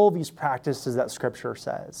in all of these practices that Scripture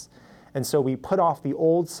says. And so we put off the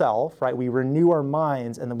old self, right? We renew our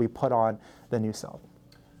minds, and then we put on the new self.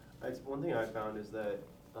 One thing I found is that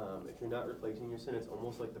if you're not replacing your sin, it's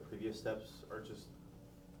almost like the previous steps are just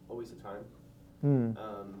a waste of time.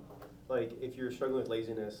 Like if you're struggling with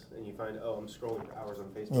laziness and you find, I'm scrolling for hours on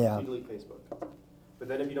Facebook, you delete Facebook. But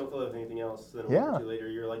then if you don't fill it with anything else, then a week or two later,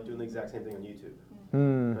 you're like doing the exact same thing on YouTube.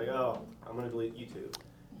 Like, I'm going to delete YouTube.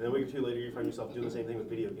 And then a week or two later, you find yourself doing the same thing with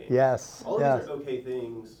video games. Yes. All of these are okay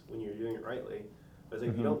things when you're doing it rightly. But it's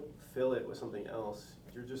like if you don't fill it with something else,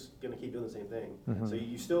 you're just going to keep doing the same thing. So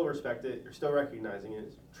you still respect it, you're still recognizing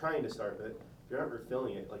it, trying to start it. If you're not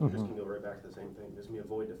refilling it, you're just going to go right back to the same thing. There's going to be a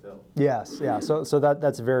void to fill. Yes, yeah. So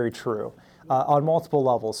that's very true on multiple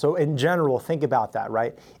levels. So in general, think about that,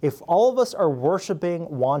 right? If all of us are worshiping,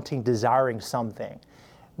 wanting, desiring something,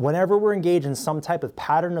 whenever we're engaged in some type of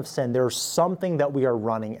pattern of sin, there's something that we are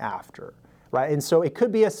running after, right? And so it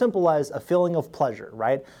could be as simple as a feeling of pleasure,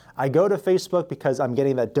 right? I go to Facebook because I'm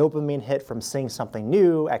getting that dopamine hit from seeing something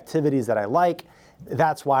new, activities that I like.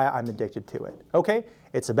 That's why I'm addicted to it. Okay,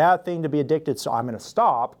 it's a bad thing to be addicted, so I'm going to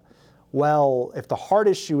stop. Well, if the heart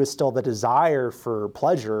issue is still the desire for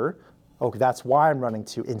pleasure, okay, that's why I'm running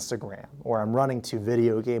to Instagram or I'm running to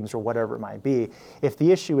video games or whatever it might be. If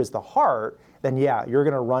the issue is the heart, then you're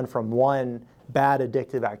going to run from one bad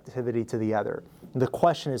addictive activity to the other. And the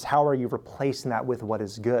question is, how are you replacing that with what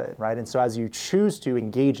is good, right? And so as you choose to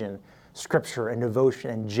engage in Scripture and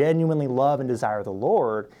devotion and genuinely love and desire the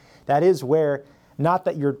Lord, that is where, not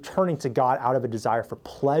that you're turning to God out of a desire for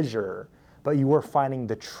pleasure, but you are finding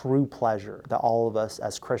the true pleasure that all of us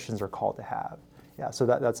as Christians are called to have. Yeah, so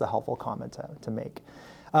that's a helpful comment to make.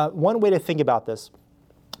 One way to think about this,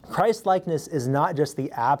 Christ-likeness is not just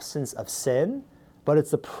the absence of sin, but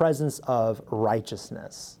it's the presence of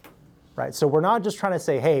righteousness. Right? So we're not just trying to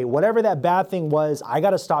say, hey, whatever that bad thing was, I got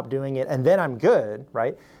to stop doing it, and then I'm good,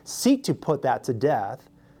 right? Seek to put that to death,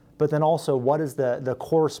 but then also what is the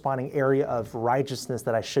corresponding area of righteousness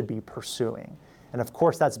that I should be pursuing? And of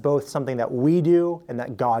course, that's both something that we do and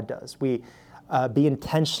that God does. We be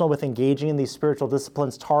intentional with engaging in these spiritual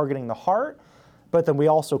disciplines, targeting the heart, but then we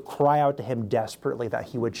also cry out to Him desperately that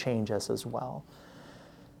He would change us as well.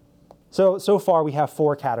 So far we have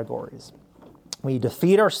 4 categories. We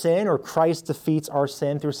defeat our sin, or Christ defeats our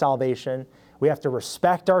sin through salvation. We have to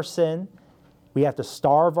respect our sin. We have to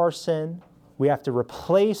starve our sin. We have to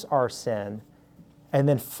replace our sin. And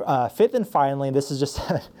then fifth and finally, and this is just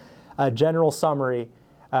a general summary,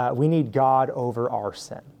 we need God over our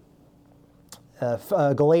sin.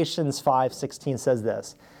 Galatians 5:16 says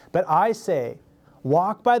this, "But I say,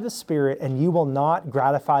 walk by the Spirit, and you will not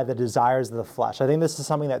gratify the desires of the flesh." I think this is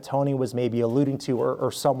something that Tony was maybe alluding to,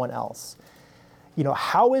 or someone else.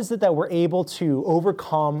 How is it that we're able to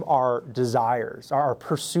overcome our desires, our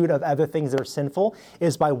pursuit of other things that are sinful,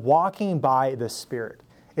 is by walking by the Spirit,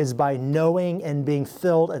 is by knowing and being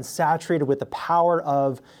filled and saturated with the power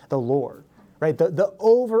of the Lord, right? The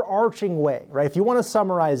overarching way, right? If you want to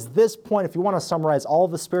summarize this point, if you want to summarize all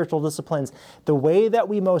of the spiritual disciplines, the way that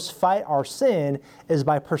we most fight our sin is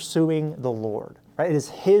by pursuing the Lord, right? It is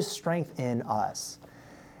His strength in us.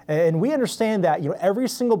 And we understand that every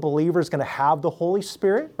single believer is going to have the Holy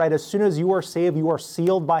Spirit, right? As soon as you are saved, you are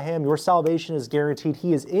sealed by Him. Your salvation is guaranteed.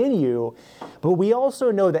 He is in you. But we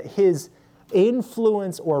also know that His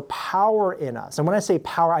influence or power in us, and when I say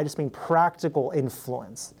power, I just mean practical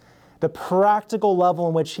influence, the practical level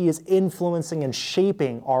in which He is influencing and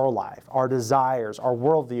shaping our life, our desires, our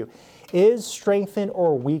worldview, is strengthened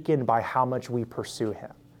or weakened by how much we pursue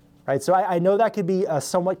Him. Right? So I know that could be a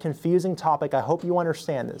somewhat confusing topic. I hope you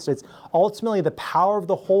understand this. It's ultimately the power of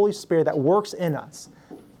the Holy Spirit that works in us.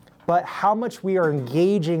 but how much we are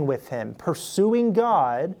engaging with him, pursuing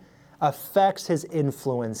God, affects his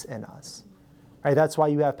influence in us. Right? That's why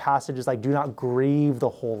you have passages like, do not grieve the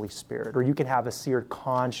Holy Spirit, or you can have a seared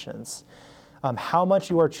conscience. How much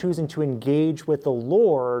you are choosing to engage with the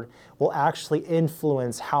Lord will actually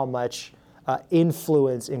influence how much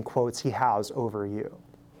influence, in quotes, he has over you.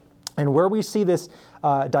 And where we see this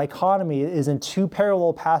dichotomy is in two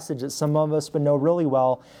parallel passages that some of us would know really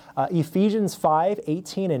well. Ephesians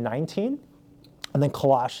 5:18 and 19, and then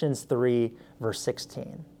Colossians 3, verse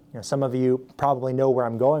 16. Some of you probably know where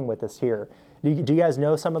I'm going with this here. Do you guys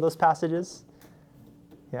know some of those passages?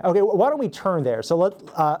 Yeah. Okay, why don't we turn there? So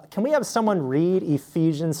can we have someone read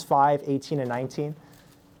Ephesians 5:18 and 19?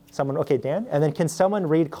 Someone, okay, Dan? And then can someone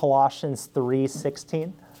read Colossians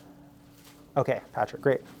 3:16? Okay, Patrick,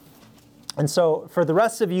 great. And so for the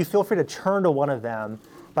rest of you, feel free to turn to one of them,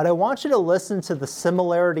 but I want you to listen to the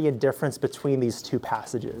similarity and difference between these two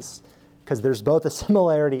passages, because there's both a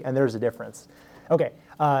similarity and there's a difference. Okay,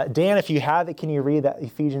 Dan, if you have it, can you read that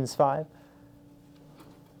Ephesians 5?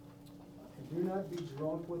 Do not be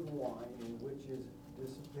drunk with wine, in which is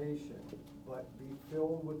dissipation, but be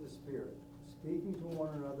filled with the Spirit, speaking to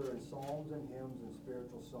one another in psalms and hymns and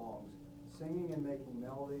spiritual songs, singing and making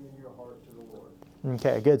melody in your heart to the Lord.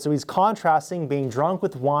 Okay, good. So he's contrasting being drunk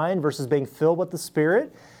with wine versus being filled with the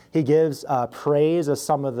Spirit. He gives praise as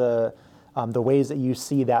some of the ways that you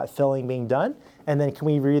see that filling being done. And then can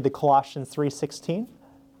we read the Colossians 3:16?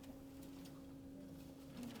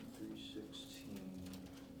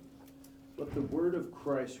 Let the word of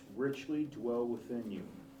Christ richly dwell within you,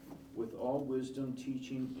 with all wisdom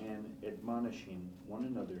teaching and admonishing one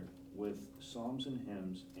another with psalms and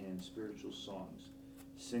hymns and spiritual songs,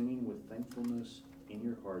 singing with thankfulness in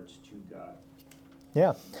your hearts to God.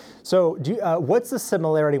 Yeah. So what's the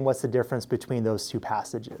similarity and what's the difference between those two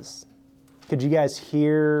passages? Could you guys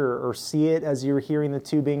hear or see it as you were hearing the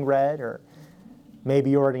two being read? Or maybe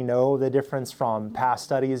you already know the difference from past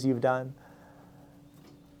studies you've done?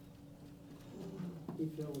 Be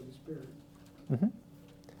filled with the Spirit. Mm-hmm.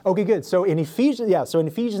 Okay, good. So in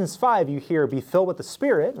Ephesians 5, you hear be filled with the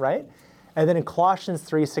Spirit, right? And then in Colossians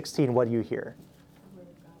 3:16, what do you hear?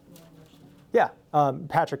 Yeah.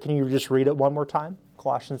 Patrick, can you just read it one more time?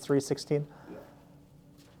 Colossians 3:16. Yeah.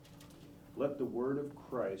 Let the word of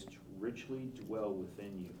Christ richly dwell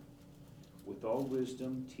within you, with all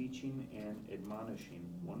wisdom teaching and admonishing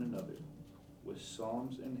one another with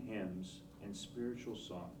psalms and hymns and spiritual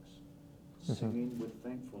songs, singing with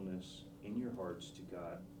thankfulness in your hearts to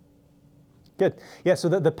God. Good. Yeah, so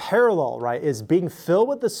the parallel, right, is being filled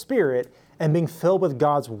with the Spirit and being filled with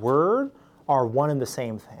God's Word are one and the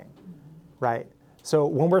same thing, right? So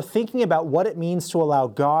when we're thinking about what it means to allow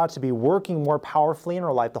God to be working more powerfully in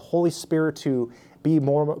our life, the Holy Spirit to be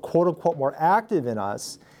more, quote unquote, more active in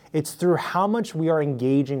us, it's through how much we are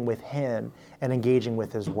engaging with Him and engaging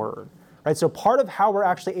with His Word. Right? So part of how we're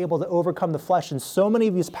actually able to overcome the flesh in so many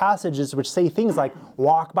of these passages which say things like,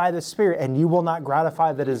 walk by the Spirit and you will not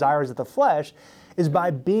gratify the desires of the flesh, is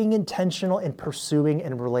by being intentional in pursuing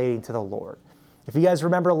and relating to the Lord. If you guys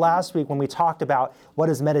remember last week when we talked about what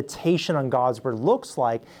does meditation on God's Word looks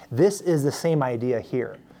like, this is the same idea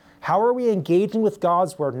here. How are we engaging with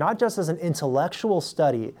God's Word, not just as an intellectual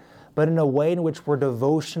study, but in a way in which we're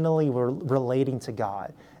devotionally relating to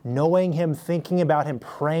God, knowing Him, thinking about Him,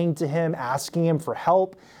 praying to Him, asking Him for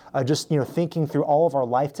help, just thinking through all of our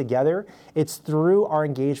life together. It's through our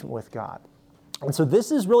engagement with God. And so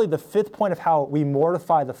this is really the fifth point of how we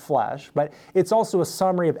mortify the flesh, but it's also a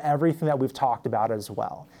summary of everything that we've talked about as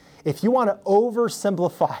well. If you want to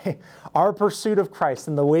oversimplify our pursuit of Christ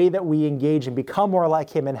and the way that we engage and become more like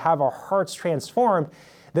Him and have our hearts transformed,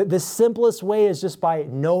 the simplest way is just by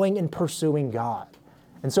knowing and pursuing God.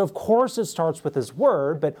 And so, of course, it starts with His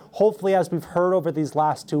Word, but hopefully, as we've heard over these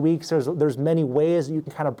last 2 weeks, there's many ways that you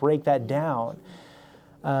can kind of break that down.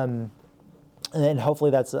 And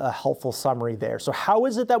hopefully that's a helpful summary there. So how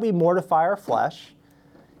is it that we mortify our flesh?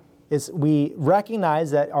 Is we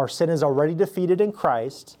recognize that our sin is already defeated in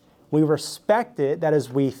Christ. We respect it, that as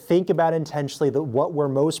we think about intentionally what we're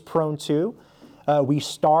most prone to. We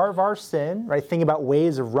starve our sin, right? Think about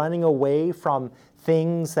ways of running away from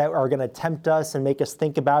things that are going to tempt us and make us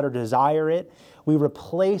think about or desire it. We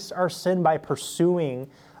replace our sin by pursuing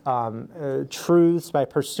truths, by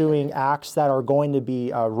pursuing acts that are going to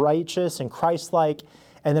be righteous and Christ-like.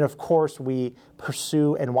 And then, of course, we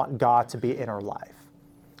pursue and want God to be in our life.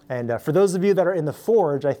 And for those of you that are in the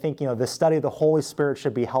Forge, I think the study of the Holy Spirit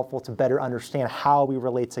should be helpful to better understand how we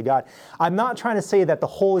relate to God. I'm not trying to say that the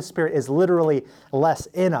Holy Spirit is literally less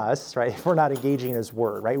in us, right, if we're not engaging in His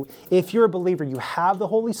Word, right? If you're a believer, you have the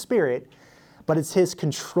Holy Spirit, but it's his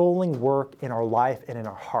controlling work in our life and in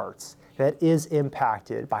our hearts that is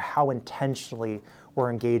impacted by how intentionally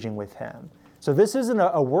we're engaging with him. So this isn't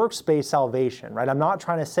a works-based salvation, right? I'm not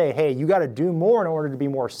trying to say, hey, you got to do more in order to be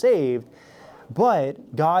more saved,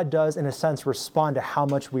 but God does, in a sense, respond to how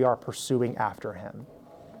much we are pursuing after him.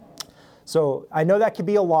 So I know that could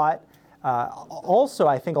be a lot. Also,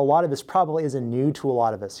 I think a lot of this probably isn't new to a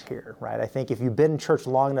lot of us here, right? I think if you've been in church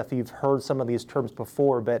long enough, you've heard some of these terms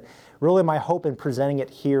before, but really my hope in presenting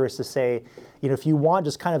it here is to say, if you want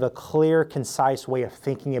just kind of a clear, concise way of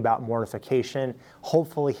thinking about mortification,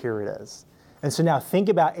 hopefully here it is. And so now think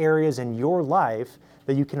about areas in your life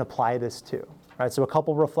that you can apply this to, right? So a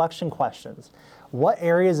couple reflection questions. What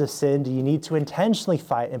areas of sin do you need to intentionally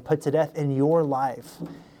fight and put to death in your life?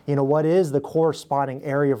 What is the corresponding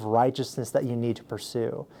area of righteousness that you need to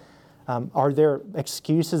pursue? Are there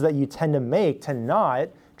excuses that you tend to make to not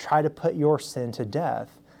try to put your sin to death?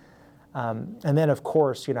 And then, of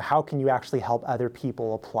course, how can you actually help other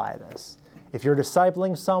people apply this? If you're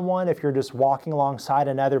discipling someone, if you're just walking alongside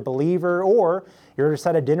another believer, or you're just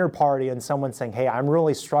at a dinner party and someone's saying, hey, I'm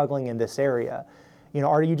really struggling in this area,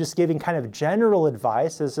 are you just giving kind of general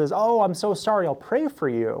advice that says, oh, I'm so sorry, I'll pray for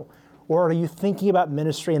you? Or are you thinking about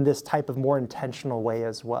ministry in this type of more intentional way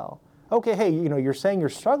as well? Okay, hey, you're saying you're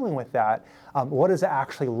struggling with that. What does it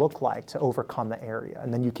actually look like to overcome the area?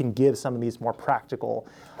 And then you can give some of these more practical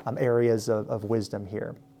areas of wisdom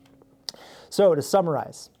here. So to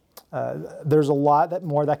summarize, there's a lot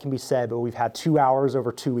more that can be said, but we've had 2 hours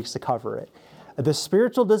over 2 weeks to cover it. The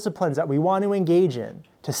spiritual disciplines that we want to engage in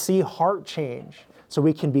to see heart change so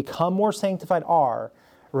we can become more sanctified are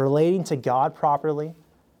relating to God properly,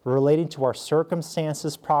 relating to our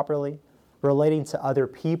circumstances properly, relating to other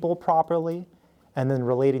people properly, and then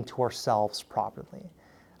relating to ourselves properly.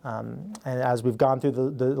 And as we've gone through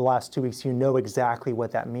the last 2 weeks, you know exactly what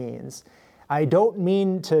that means. I don't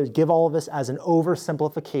mean to give all of this as an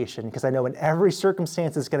oversimplification, because I know in every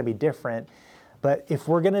circumstance it's going to be different. But if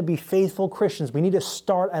we're going to be faithful Christians, we need to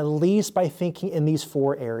start at least by thinking in these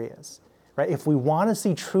 4 areas, right? If we want to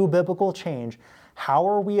see true biblical change, how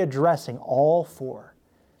are we addressing all 4?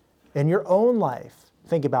 In your own life,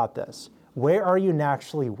 think about this. Where are you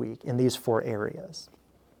naturally weak in these 4 areas?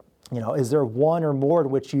 Is there one or more in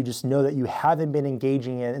which you just know that you haven't been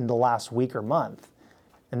engaging in the last week or month?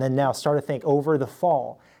 And then now start to think over the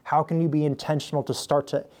fall, how can you be intentional to start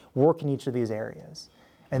to work in each of these areas?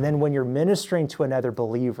 And then when you're ministering to another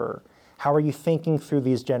believer, how are you thinking through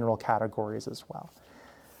these general categories as well?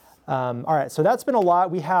 All right, so that's been a lot.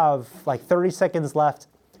 We have like 30 seconds left.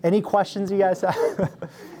 Any questions you guys have?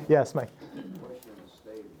 Yes, Mike. The question is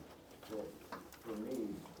stated that for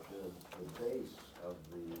me, the base of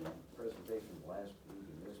the presentation last week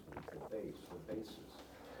and this week, the basis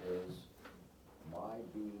is my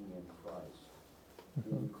being in Christ.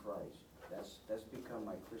 In Christ. That's become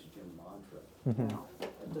my Christian mantra. Now,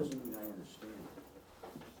 that doesn't mean I understand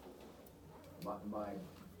it. My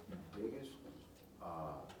biggest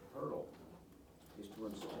hurdle is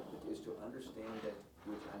to understand that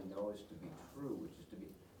which I know is to be true, which is to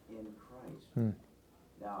be in Christ.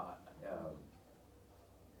 Now,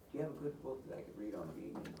 do you have a good book that I could read on being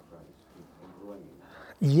in Christ and growing in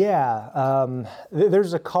Christ? Yeah,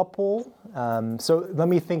 there's a couple. So let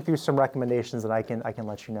me think through some recommendations that I can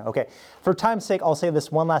let you know. Okay, for time's sake, I'll say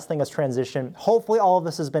this one last thing as transition. Hopefully all of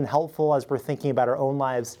this has been helpful as we're thinking about our own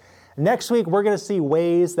lives. Next week, we're going to see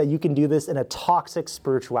ways that you can do this in a toxic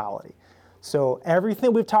spirituality. So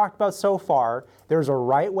everything we've talked about so far, there's a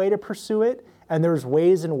right way to pursue it, and there's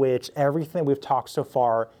ways in which everything we've talked so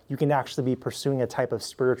far, you can actually be pursuing a type of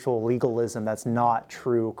spiritual legalism that's not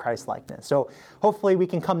true Christ-likeness. So hopefully we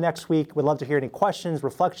can come next week. We'd love to hear any questions,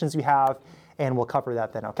 reflections you have, and we'll cover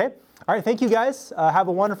that then, okay? All right, thank you guys. Have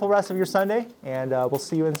a wonderful rest of your Sunday, and we'll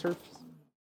see you in service.